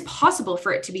is possible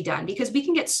for it to be done, because we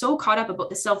can get so caught up about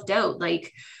the self-doubt,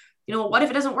 like, you know, what if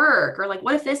it doesn't work? Or like,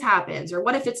 what if this happens? Or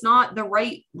what if it's not the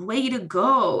right way to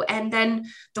go? And then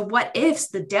the what ifs,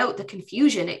 the doubt, the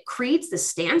confusion, it creates the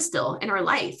standstill in our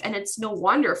life. And it's no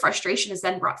wonder frustration is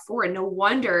then brought forward. No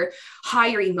wonder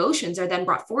higher emotions are then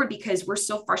brought forward, because we're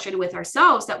so frustrated with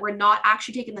ourselves that we're not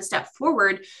actually taking the step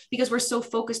forward, because we're so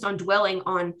focused on dwelling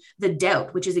on the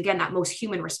doubt, which is, again, that most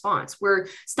human response. We're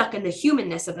stuck in the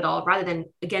humanness of it all, rather than,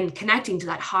 again, connecting to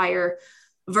that higher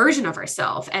version of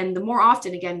ourselves. And the more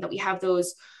often, again, that we have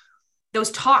those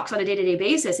those talks on a day-to-day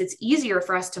basis, it's easier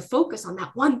for us to focus on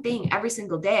that one thing every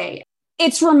single day.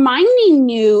 It's reminding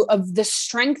you of the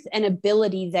strength and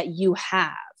ability that you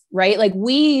have, right? Like,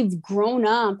 we've grown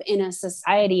up in a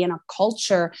society and a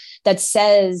culture that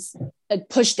says,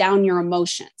 push down your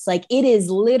emotions. Like, it is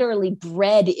literally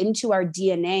bred into our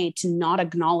DNA to not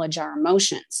acknowledge our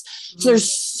emotions. So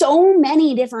there's so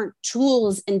many different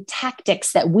tools and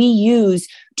tactics that we use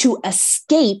to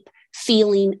escape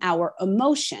feeling our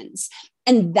emotions.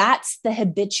 And that's the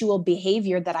habitual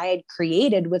behavior that I had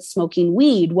created with smoking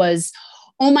weed was,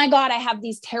 oh my God, I have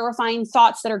these terrifying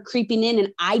thoughts that are creeping in and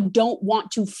I don't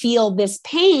want to feel this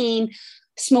pain.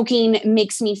 Smoking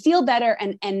makes me feel better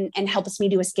and helps me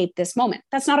to escape this moment.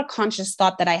 That's not a conscious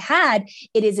thought that I had.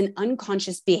 It is an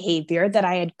unconscious behavior that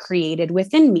I had created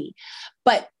within me.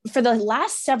 But for the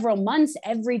last several months,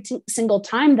 every single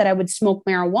time that I would smoke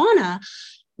marijuana,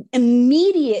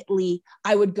 immediately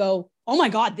I would go, oh my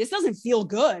God, this doesn't feel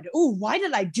good. Oh, why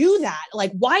did I do that?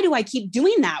 Like, why do I keep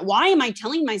doing that? Why am I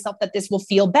telling myself that this will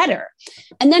feel better?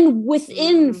 And then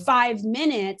within 5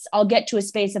 minutes, I'll get to a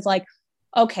space of like,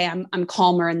 okay, I'm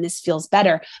calmer and this feels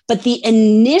better. But the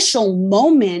initial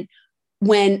moment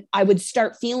when I would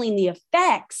start feeling the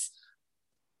effects,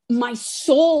 my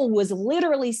soul was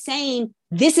literally saying,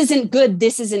 this isn't good.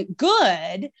 This isn't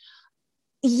good.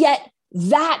 Yet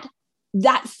that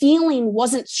feeling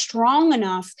wasn't strong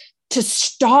enough to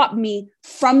stop me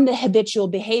from the habitual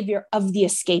behavior of the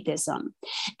escapism.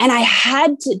 And I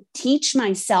had to teach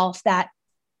myself that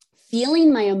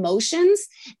feeling my emotions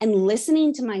and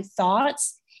listening to my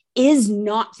thoughts is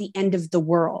not the end of the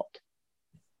world.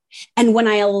 And when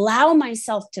I allow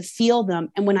myself to feel them,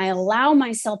 and when I allow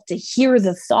myself to hear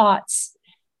the thoughts,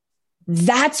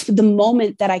 that's the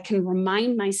moment that I can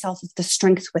remind myself of the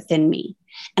strength within me.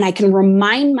 And I can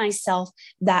remind myself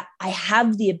that I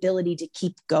have the ability to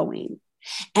keep going.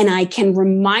 And I can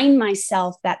remind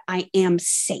myself that I am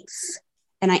safe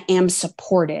and I am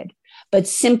supported. But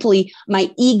simply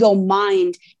my ego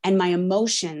mind and my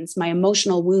emotions, my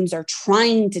emotional wounds are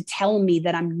trying to tell me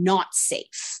that I'm not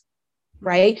safe.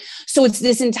 Right? So it's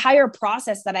this entire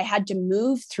process that I had to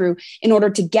move through in order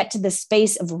to get to the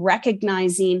space of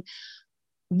recognizing,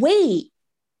 wait,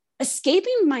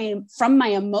 escaping from my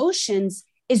emotions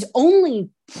is only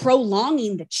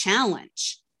prolonging the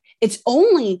challenge. It's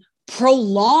only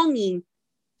prolonging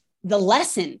the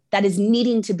lesson that is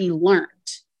needing to be learned.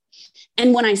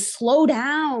 And when I slow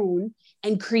down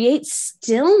and create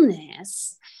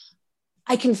stillness,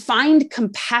 I can find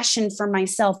compassion for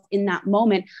myself in that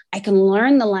moment. I can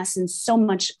learn the lesson so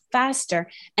much faster.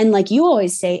 And like you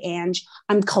always say, Ange,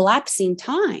 I'm collapsing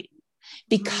time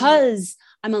because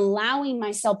I'm allowing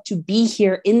myself to be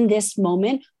here in this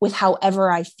moment with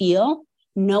however I feel,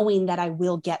 knowing that I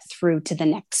will get through to the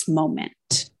next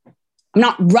moment. I'm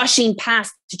not rushing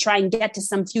past to try and get to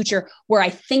some future where I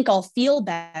think I'll feel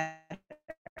better.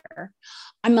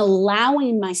 I'm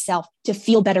allowing myself to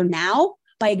feel better now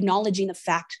by acknowledging the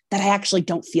fact that I actually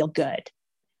don't feel good.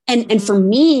 And for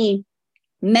me,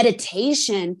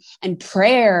 meditation and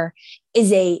prayer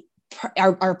is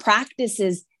are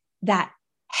practices that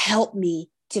help me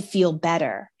to feel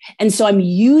better. And so I'm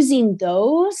using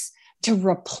those to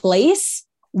replace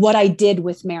what I did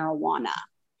with marijuana.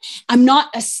 I'm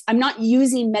not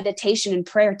using meditation and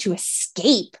prayer to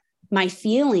escape my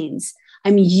feelings.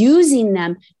 I'm using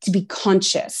them to be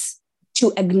conscious,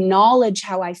 to acknowledge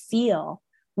how I feel,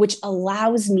 which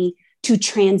allows me to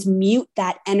transmute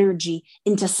that energy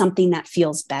into something that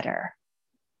feels better.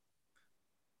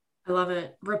 I love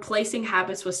it. Replacing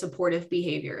habits with supportive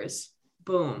behaviors.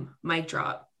 Boom, mic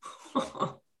drop.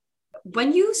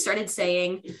 When you started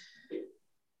saying,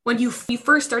 when you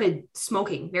first started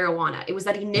smoking marijuana, it was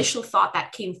that initial thought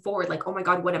that came forward, like, oh my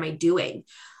God, what am I doing?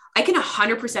 I can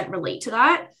 100% relate to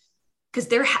that. Because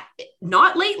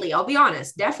not lately, I'll be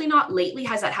honest, definitely not lately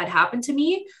has that had happened to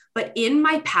me. But in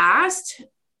my past,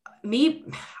 I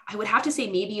would have to say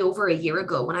maybe over a year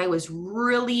ago when I was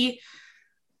really,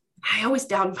 I always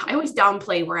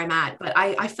downplay where I'm at, but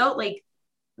I felt like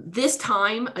this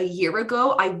time a year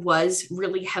ago, I was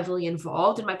really heavily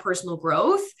involved in my personal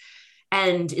growth.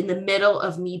 And in the middle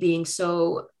of me being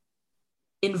so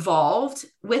involved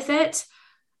with it,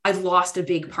 I've lost a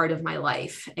big part of my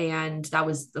life. And that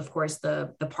was, of course,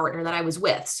 the partner that I was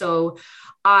with. So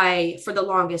I, for the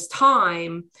longest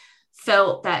time,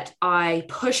 felt that I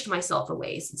pushed myself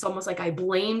away. So it's almost like I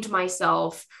blamed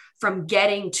myself from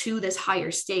getting to this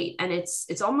higher state. And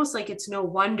it's almost like it's no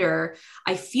wonder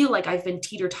I feel like I've been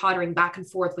teeter-tottering back and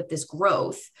forth with this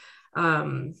growth.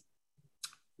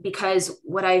 because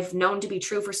what I've known to be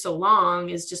true for so long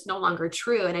is just no longer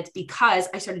true. And it's because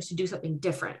I started to do something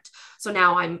different. So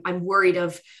now I'm worried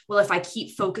of, well, if I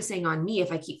keep focusing on me,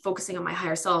 if I keep focusing on my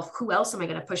higher self, who else am I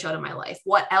going to push out of my life?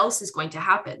 What else is going to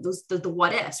happen? Those, the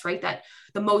what ifs, right? That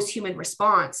the most human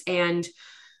response. And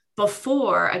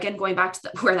before, again, going back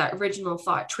to where that original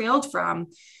thought trailed from,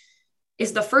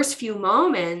 is the first few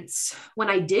moments when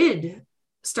I did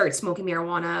start smoking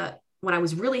marijuana, when I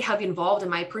was really heavy involved in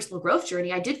my personal growth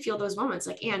journey, I did feel those moments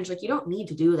like, Ange, like, you don't need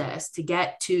to do this to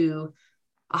get to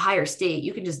a higher state.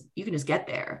 You can just get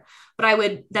there. But I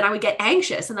would get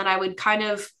anxious, and then I would kind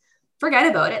of forget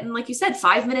about it. And like you said,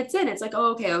 5 minutes in, it's like,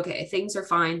 oh, okay. Things are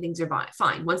fine. Things are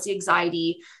fine. Once the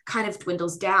anxiety kind of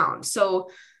dwindles down. So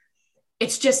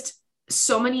it's just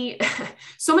so many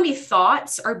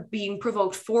thoughts are being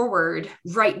provoked forward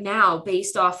right now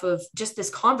based off of just this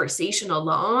conversation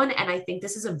alone. And I think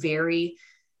this is a very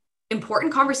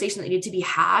important conversation that needed to be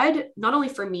had, not only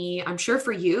for me, I'm sure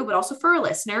for you, but also for our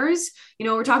listeners. You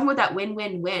know, we're talking about that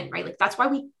win-win-win, right? Like that's why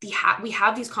we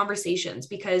have these conversations,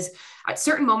 because at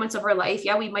certain moments of our life,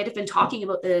 yeah, we might have been talking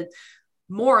about the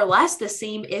more or less the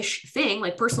same-ish thing,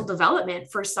 like personal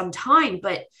development for some time,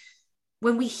 but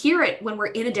when we hear it, when we're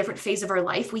in a different phase of our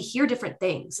life, we hear different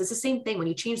things. It's the same thing. When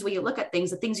you change the way you look at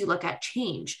things, the things you look at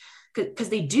change, because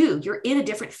they do. You're in a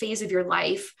different phase of your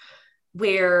life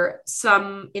where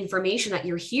some information that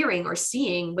you're hearing or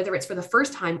seeing, whether it's for the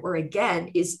first time or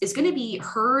again, is going to be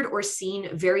heard or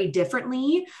seen very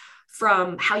differently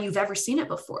from how you've ever seen it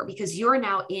before, because you're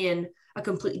now in a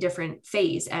completely different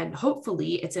phase. And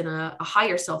hopefully it's in a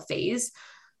higher self phase.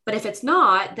 But if it's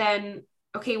not, then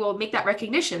okay, well, make that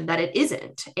recognition that it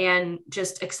isn't and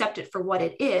just accept it for what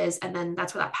it is. And then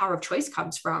that's where that power of choice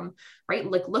comes from, right?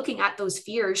 Like looking at those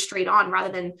fears straight on rather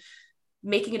than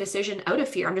making a decision out of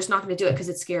fear. I'm just not going to do it because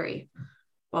it's scary.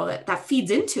 Well, that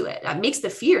feeds into it. That makes the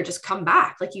fear just come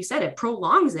back. Like you said, it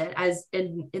prolongs it as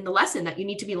in the lesson that you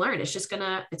need to be learned. It's going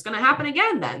to happen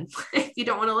again then if you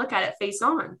don't want to look at it face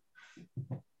on.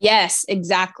 Yes,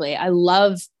 exactly. I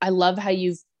love how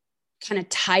you've kind of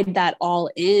tied that all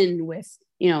in with,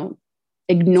 you know,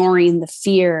 ignoring the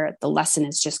fear. The lesson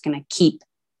is just going to keep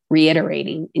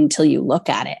reiterating until you look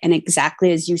at it. And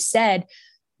exactly as you said,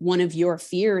 one of your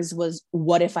fears was,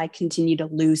 what if I continue to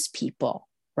lose people?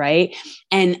 Right.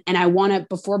 And I want to,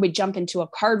 before we jump into a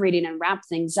card reading and wrap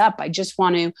things up, I just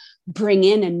want to bring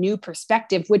in a new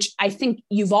perspective, which I think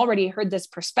you've already heard this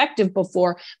perspective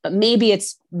before, but maybe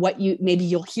maybe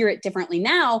you'll hear it differently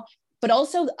now, but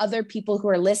also other people who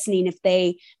are listening, if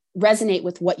they resonate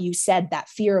with what you said, that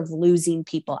fear of losing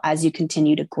people as you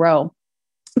continue to grow.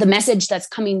 The message that's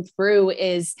coming through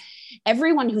is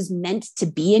everyone who's meant to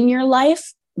be in your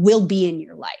life will be in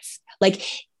your life. Like,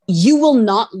 you will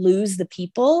not lose the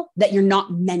people that you're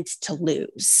not meant to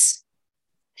lose.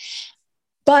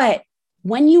 But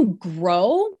when you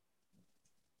grow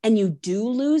and you do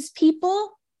lose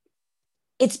people,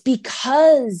 it's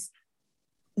because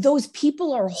those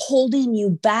people are holding you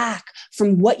back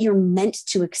from what you're meant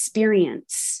to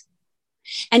experience.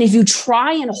 And if you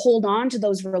try and hold on to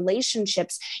those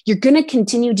relationships, you're going to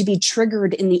continue to be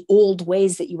triggered in the old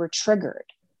ways that you were triggered.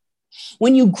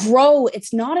 When you grow,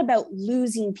 it's not about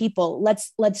losing people.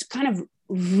 Let's kind of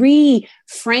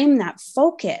reframe that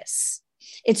focus.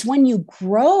 It's when you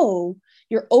grow,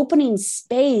 you're opening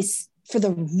space for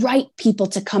the right people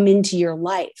to come into your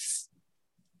life,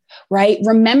 right?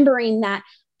 Remembering that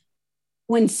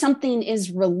when something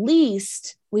is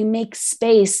released, we make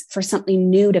space for something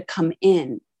new to come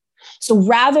in. So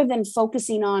rather than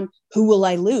focusing on who will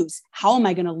I lose? How am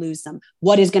I going to lose them?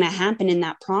 What is going to happen in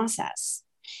that process?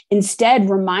 Instead,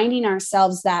 reminding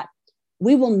ourselves that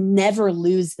we will never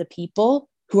lose the people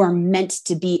who are meant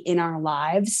to be in our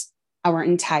lives, our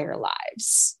entire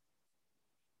lives.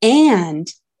 And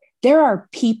there are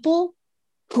people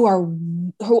who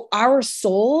our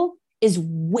soul is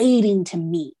waiting to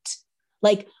meet.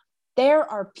 Like, there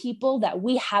are people that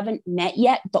we haven't met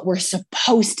yet, but we're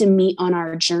supposed to meet on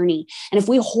our journey. And if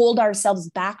we hold ourselves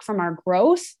back from our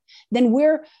growth, then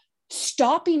we're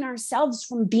stopping ourselves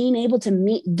from being able to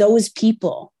meet those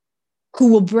people who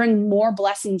will bring more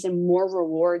blessings and more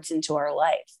rewards into our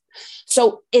life.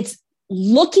 So it's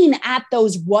looking at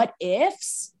those what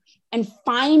ifs and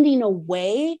finding a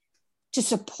way to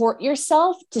support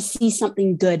yourself to see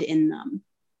something good in them.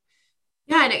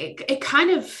 Yeah. And it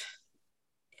kind of,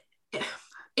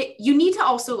 you need to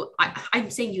also, I'm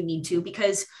saying you need to,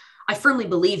 because I firmly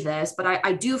believe this, but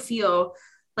I do feel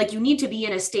like you need to be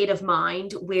in a state of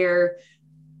mind where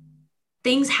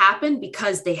things happen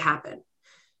because they happen.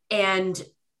 And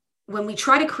when we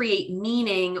try to create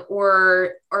meaning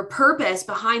or purpose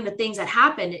behind the things that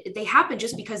happen, they happen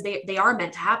just because they are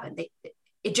meant to happen.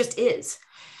 It just is.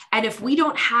 And if we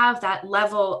don't have that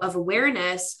level of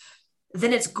awareness,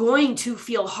 then it's going to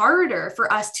feel harder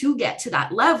for us to get to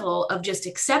that level of just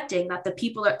accepting that the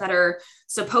people that are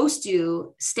supposed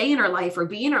to stay in our life or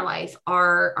be in our life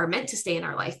are meant to stay in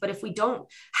our life. But if we don't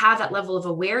have that level of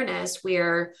awareness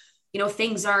where,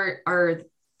 things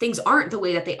aren't the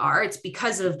way that they are, it's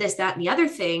because of this, that, and the other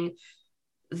thing,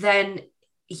 then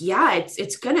yeah,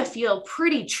 it's going to feel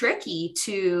pretty tricky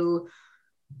to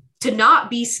not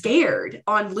be scared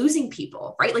on losing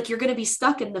people, right? Like you're going to be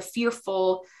stuck in the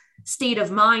fearful state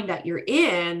of mind that you're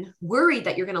in, worried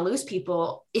that you're going to lose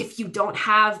people if you don't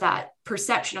have that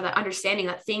perception or that understanding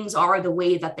that things are the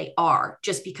way that they are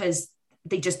just because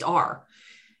they just are.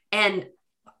 And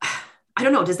I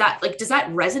don't know, does that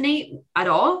resonate at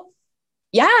all?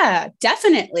 Yeah,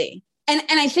 definitely. And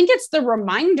I think it's the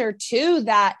reminder too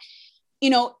that,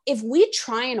 if we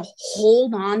try and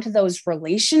hold on to those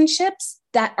relationships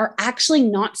that are actually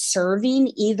not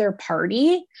serving either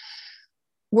party,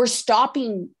 we're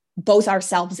stopping both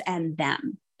ourselves and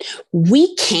them.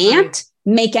 We can't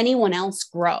make anyone else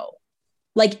grow.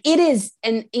 Like it is.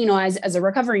 And, as a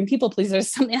recovering people pleaser,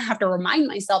 there's something I have to remind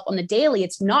myself on the daily.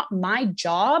 It's not my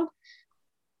job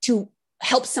to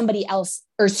help somebody else,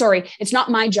 it's not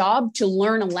my job to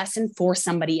learn a lesson for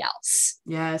somebody else.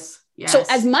 Yes. Yes. So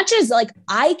as much as like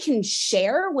I can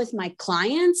share with my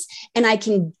clients and I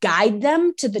can guide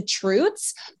them to the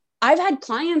truths, I've had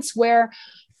clients where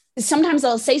sometimes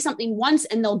I'll say something once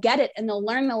and they'll get it and they'll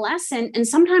learn the lesson. And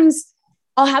sometimes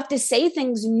I'll have to say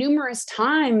things numerous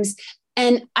times.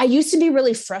 And I used to be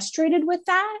really frustrated with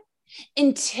that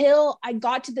until I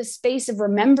got to the space of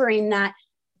remembering that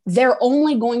they're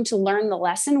only going to learn the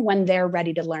lesson when they're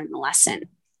ready to learn the lesson.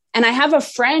 And I have a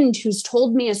friend who's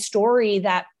told me a story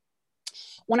that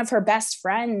one of her best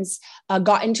friends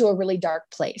got into a really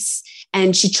dark place,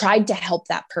 and she tried to help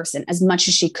that person as much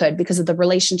as she could because of the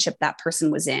relationship that person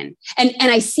was in. And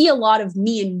I see a lot of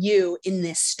me and you in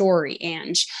this story,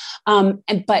 Ange.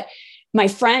 But my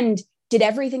friend did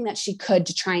everything that she could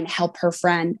to try and help her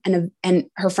friend. And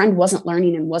her friend wasn't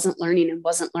learning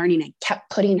and kept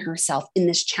putting herself in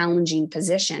this challenging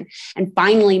position. And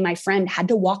finally, my friend had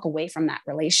to walk away from that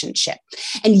relationship.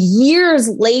 And years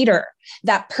later,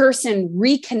 that person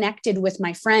reconnected with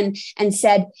my friend and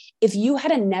said, if you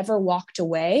had never walked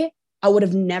away, I would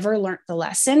have never learned the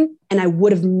lesson and I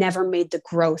would have never made the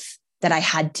growth that I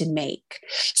had to make.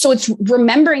 So it's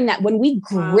remembering that when we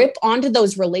grip onto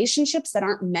those relationships that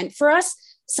aren't meant for us,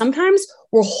 sometimes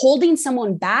we're holding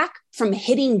someone back from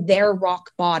hitting their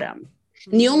rock bottom.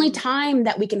 And the only time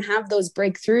that we can have those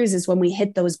breakthroughs is when we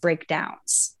hit those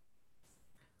breakdowns.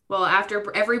 Well, after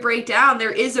every breakdown,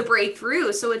 there is a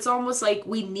breakthrough. So it's almost like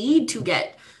we need to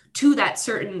get to that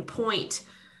certain point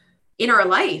in our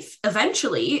life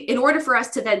eventually in order for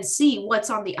us to then see what's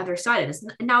on the other side of this.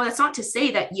 Now, that's not to say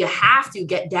that you have to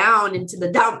get down into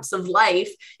the dumps of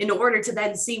life in order to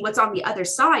then see what's on the other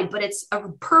side, but it's a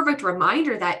perfect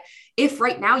reminder that if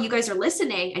right now you guys are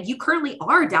listening and you currently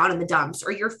are down in the dumps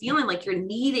or you're feeling like you're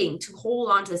needing to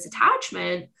hold on to this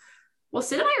attachment, well,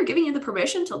 Sid and I are giving you the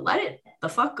permission to let it the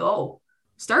fuck go.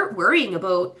 Start worrying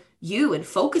about you and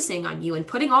focusing on you and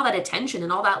putting all that attention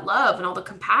and all that love and all the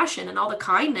compassion and all the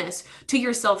kindness to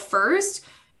yourself first.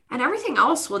 And everything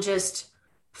else will just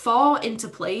fall into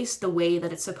place the way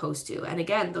that it's supposed to. And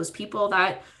again, those people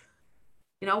that,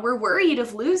 we're worried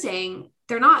of losing,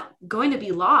 they're not going to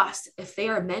be lost if they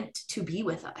are meant to be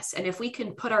with us. And if we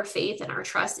can put our faith and our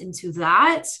trust into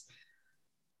that,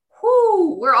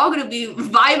 we're all going to be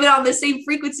vibing on the same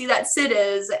frequency that Sid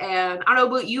is. And I don't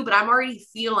know about you, but I'm already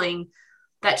feeling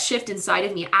that shift inside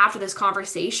of me after this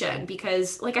conversation,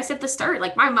 because like I said at the start,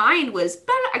 like my mind was,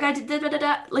 I got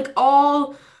to like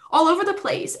all over the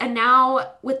place. And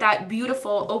now with that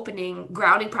beautiful opening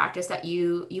grounding practice that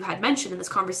you had mentioned in this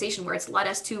conversation, where it's led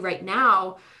us to right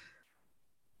now,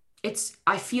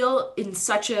 I feel in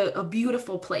such a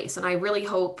beautiful place. And I really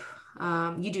hope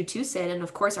you do too, Sid. And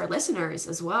of course our listeners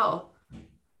as well.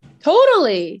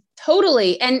 Totally.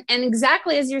 And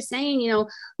exactly as you're saying,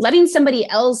 letting somebody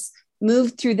else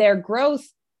move through their growth,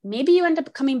 maybe you end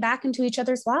up coming back into each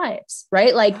other's lives,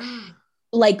 right?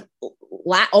 Like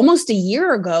almost a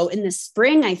year ago in the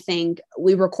spring, I think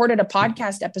we recorded a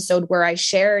podcast episode where I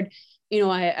shared,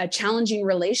 a challenging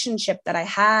relationship that I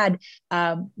had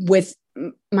with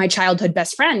my childhood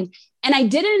best friend. And I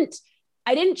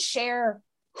didn't share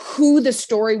who the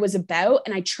story was about.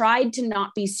 And I tried to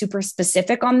not be super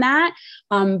specific on that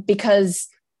because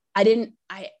I didn't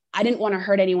want to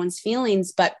hurt anyone's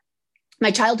feelings. But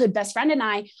my childhood best friend and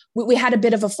I, we had a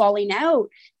bit of a falling out.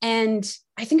 And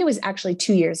I think it was actually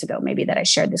 2 years ago, maybe, that I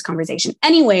shared this conversation.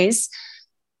 Anyways,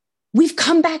 we've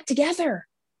come back together.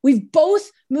 We've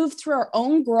both moved through our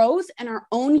own growth and our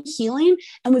own healing,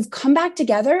 and we've come back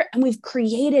together and we've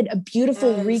created a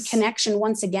beautiful reconnection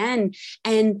once again.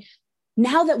 And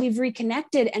now that we've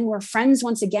reconnected and we're friends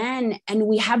once again, and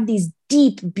we have these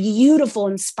deep, beautiful,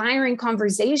 inspiring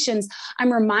conversations,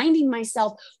 I'm reminding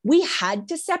myself we had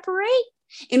to separate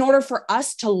in order for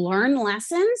us to learn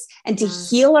lessons and to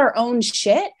heal our own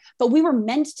shit. But we were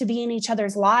meant to be in each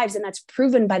other's lives. And that's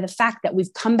proven by the fact that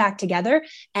we've come back together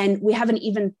and we have an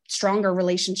even stronger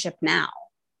relationship now.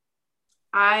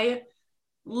 I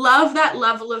love that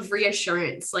level of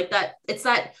reassurance. Like that, it's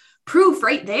that proof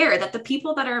right there that the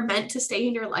people that are meant to stay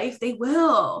in your life, they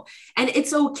will. And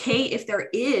it's okay if there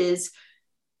is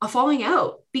a falling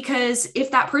out, because if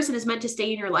that person is meant to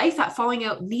stay in your life, that falling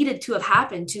out needed to have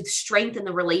happened to strengthen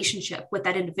the relationship with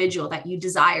that individual that you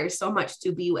desire so much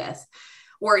to be with,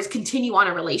 or is continue on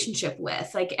a relationship with.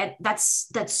 Like, and that's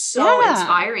so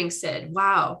inspiring, Sid.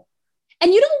 Wow.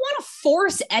 And you don't want to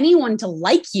force anyone to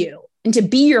like you and to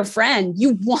be your friend.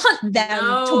 You want them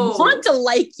to want to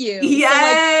like you.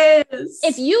 Yes. So, like,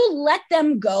 if you let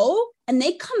them go and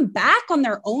they come back on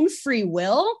their own free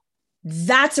will,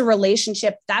 that's a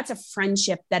relationship. That's a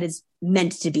friendship that is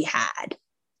meant to be had.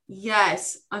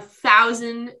 Yes.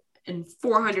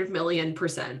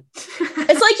 1,400,000,000%.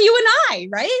 It's like you and I,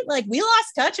 right? Like, we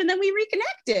lost touch and then we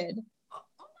reconnected.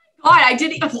 God, why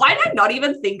did I not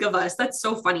even think of us? That's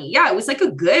so funny. Yeah, it was like a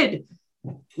good,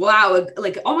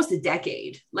 like almost a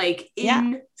decade. Like,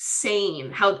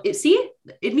 insane how it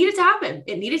needed to happen.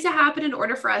 It needed to happen in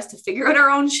order for us to figure out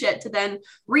our own shit, to then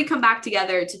come back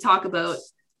together to talk about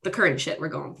the current shit we're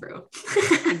going through.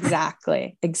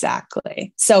 Exactly.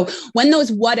 So when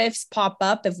those what ifs pop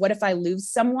up, what if I lose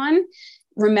someone,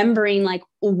 remembering like,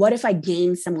 well, what if I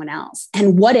gain someone else?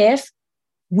 And what if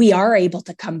we are able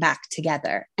to come back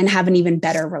together and have an even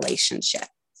better relationship?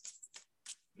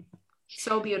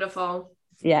 So beautiful.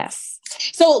 Yes.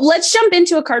 So let's jump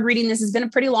into a card reading. This has been a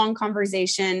pretty long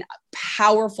conversation, a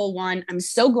powerful one. I'm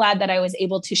so glad that I was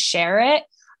able to share it,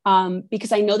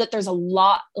 because I know that there's a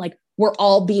lot, like, we're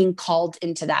all being called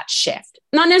into that shift,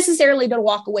 not necessarily to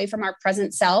walk away from our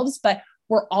present selves, but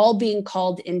we're all being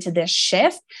called into this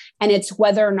shift. And it's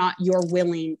whether or not you're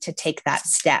willing to take that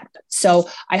step. So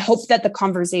I hope that the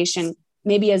conversation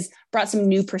maybe has brought some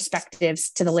new perspectives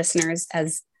to the listeners,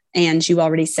 and you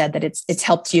already said that it's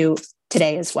helped you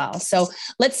today as well. So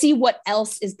let's see what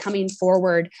else is coming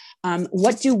forward.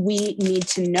 What do we need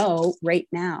to know right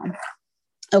now?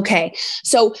 Okay,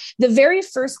 so the very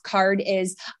first card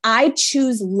is I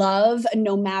choose love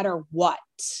no matter what.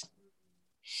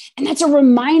 And that's a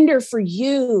reminder for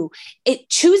you.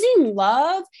 Choosing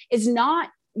love is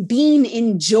not being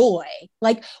in joy.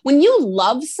 Like, when you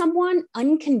love someone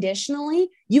unconditionally,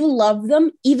 you love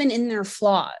them even in their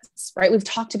flaws, right? We've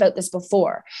talked about this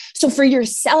before. So for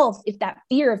yourself, if that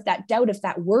fear, if that doubt, if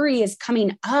that worry is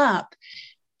coming up,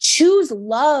 choose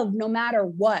love no matter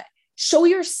what. Show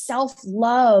yourself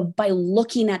love by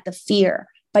looking at the fear,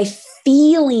 by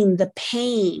feeling the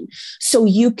pain, so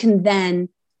you can then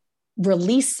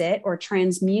release it or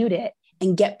transmute it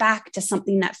and get back to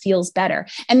something that feels better.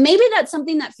 And maybe that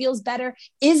something that feels better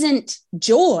isn't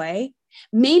joy.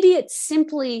 Maybe it's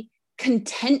simply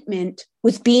contentment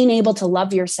with being able to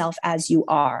love yourself as you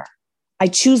are. I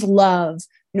choose love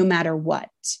no matter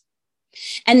what.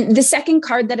 And the second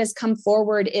card that has come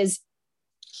forward is,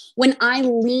 when I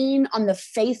lean on the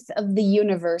faith of the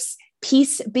universe,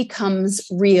 peace becomes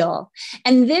real.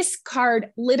 And this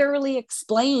card literally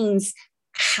explains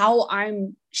how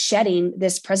I'm shedding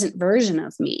this present version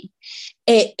of me.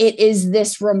 It is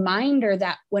this reminder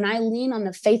that when I lean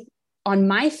on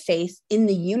my faith in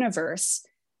the universe,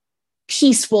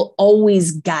 peace will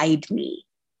always guide me.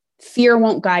 Fear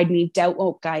won't guide me. Doubt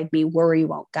won't guide me. Worry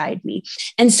won't guide me.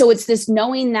 And so it's this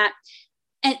knowing that,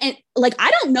 and like,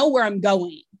 I don't know where I'm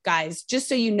going, guys, just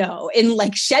so you know. In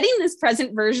like shedding this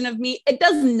present version of me, it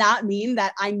does not mean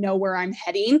that I know where I'm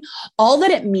heading. All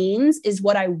that it means is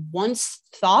what I once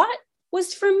thought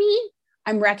was for me,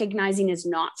 I'm recognizing is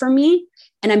not for me.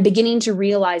 And I'm beginning to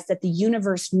realize that the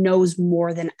universe knows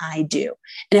more than I do.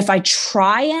 And if I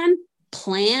try and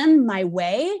plan my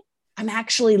way, I'm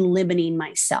actually limiting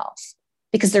myself,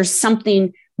 because there's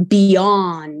something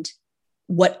beyond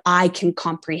what I can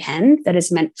comprehend that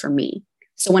is meant for me.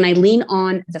 So when I lean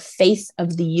on the faith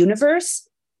of the universe,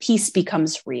 peace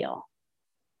becomes real.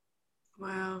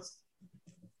 Wow.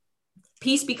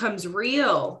 Peace becomes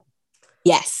real.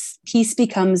 Yes, peace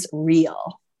becomes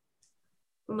real.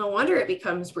 no wonder it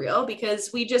becomes real,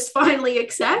 because we just finally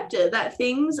accepted that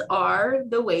things are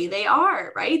the way they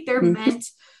are, right? They're meant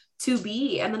to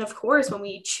be. And then of course, when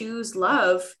we choose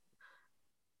love,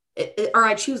 or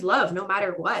I choose love no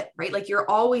matter what, right? Like you're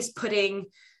always putting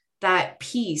that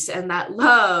peace and that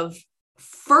love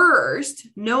first,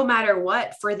 no matter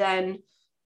what, for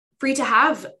you to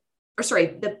have, or sorry,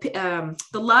 the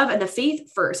love and the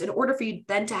faith first, in order for you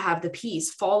then to have the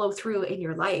peace follow through in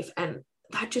your life. And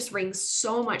that just rings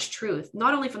so much truth,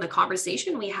 not only from the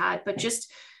conversation we had, but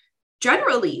just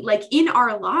generally, like in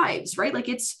our lives, right? Like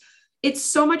it's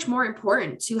so much more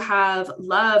important to have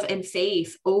love and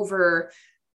faith over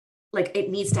like, it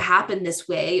needs to happen this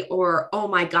way, or, oh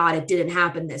my God, it didn't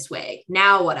happen this way.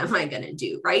 Now what am I going to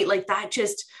do? Right? Like that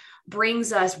just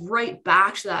brings us right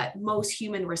back to that most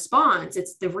human response.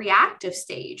 It's the reactive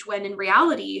stage, when in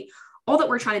reality, all that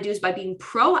we're trying to do is by being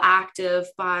proactive,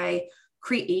 by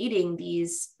creating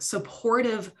these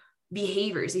supportive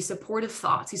behaviors, these supportive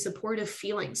thoughts, these supportive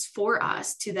feelings for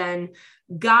us to then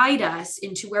guide us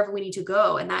into wherever we need to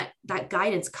go. And that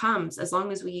guidance comes as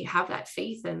long as we have that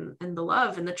faith and the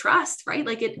love and the trust, right?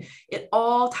 Like it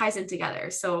all ties in together.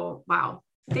 So, wow.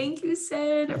 Thank you,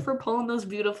 Sid, for pulling those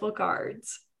beautiful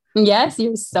cards. Yes,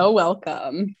 you're so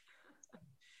welcome.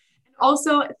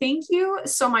 Also, thank you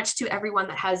so much to everyone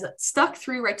that has stuck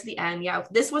through right to the end. Yeah,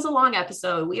 this was a long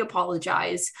episode. We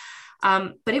apologize.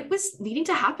 But it was needing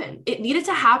to happen. It needed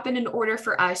to happen in order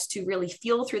for us to really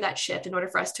feel through that shift, in order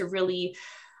for us to really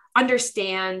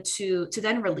understand, to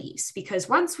then release. Because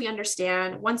once we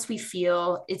understand, once we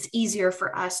feel, it's easier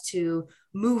for us to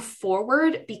move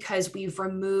forward, because we've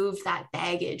removed that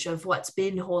baggage of what's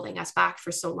been holding us back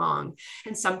for so long.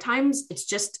 And sometimes it's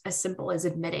just as simple as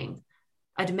admitting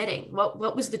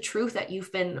what was the truth that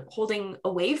you've been holding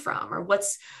away from, or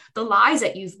what's the lies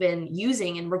that you've been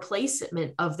using in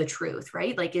replacement of the truth,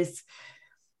 right? Like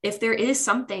if there is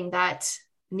something that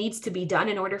needs to be done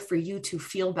in order for you to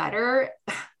feel better,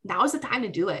 now is the time to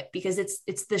do it, because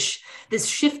it's this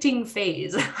shifting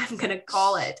phase, I'm going to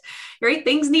call it, right?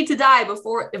 Things need to die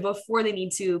before they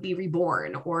need to be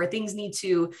reborn, or things need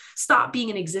to stop being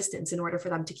in existence in order for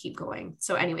them to keep going.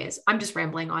 So anyways, I'm just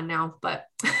rambling on now, but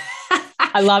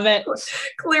I love it.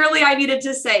 Clearly I needed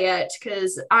to say it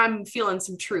because I'm feeling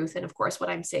some truth, and of course what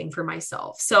I'm saying for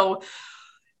myself. So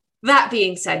that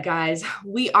being said, guys,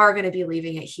 we are going to be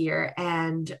leaving it here,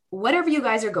 and whatever you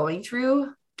guys are going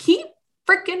through, keep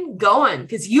freaking going,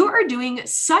 because you are doing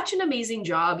such an amazing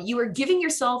job. You are giving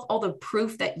yourself all the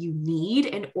proof that you need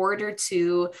in order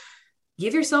to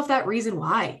give yourself that reason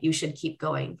why you should keep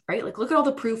going, right? Like, look at all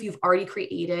the proof you've already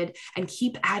created and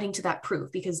keep adding to that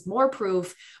proof, because more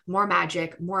proof, more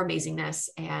magic, more amazingness,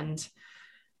 and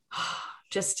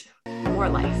just more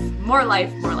life, more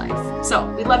life, more life.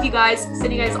 So we love you guys,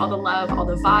 sending you guys all the love, all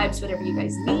the vibes, whatever you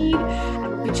guys need. And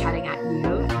we'll be chatting at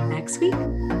you next week.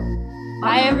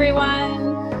 Bye,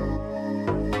 everyone.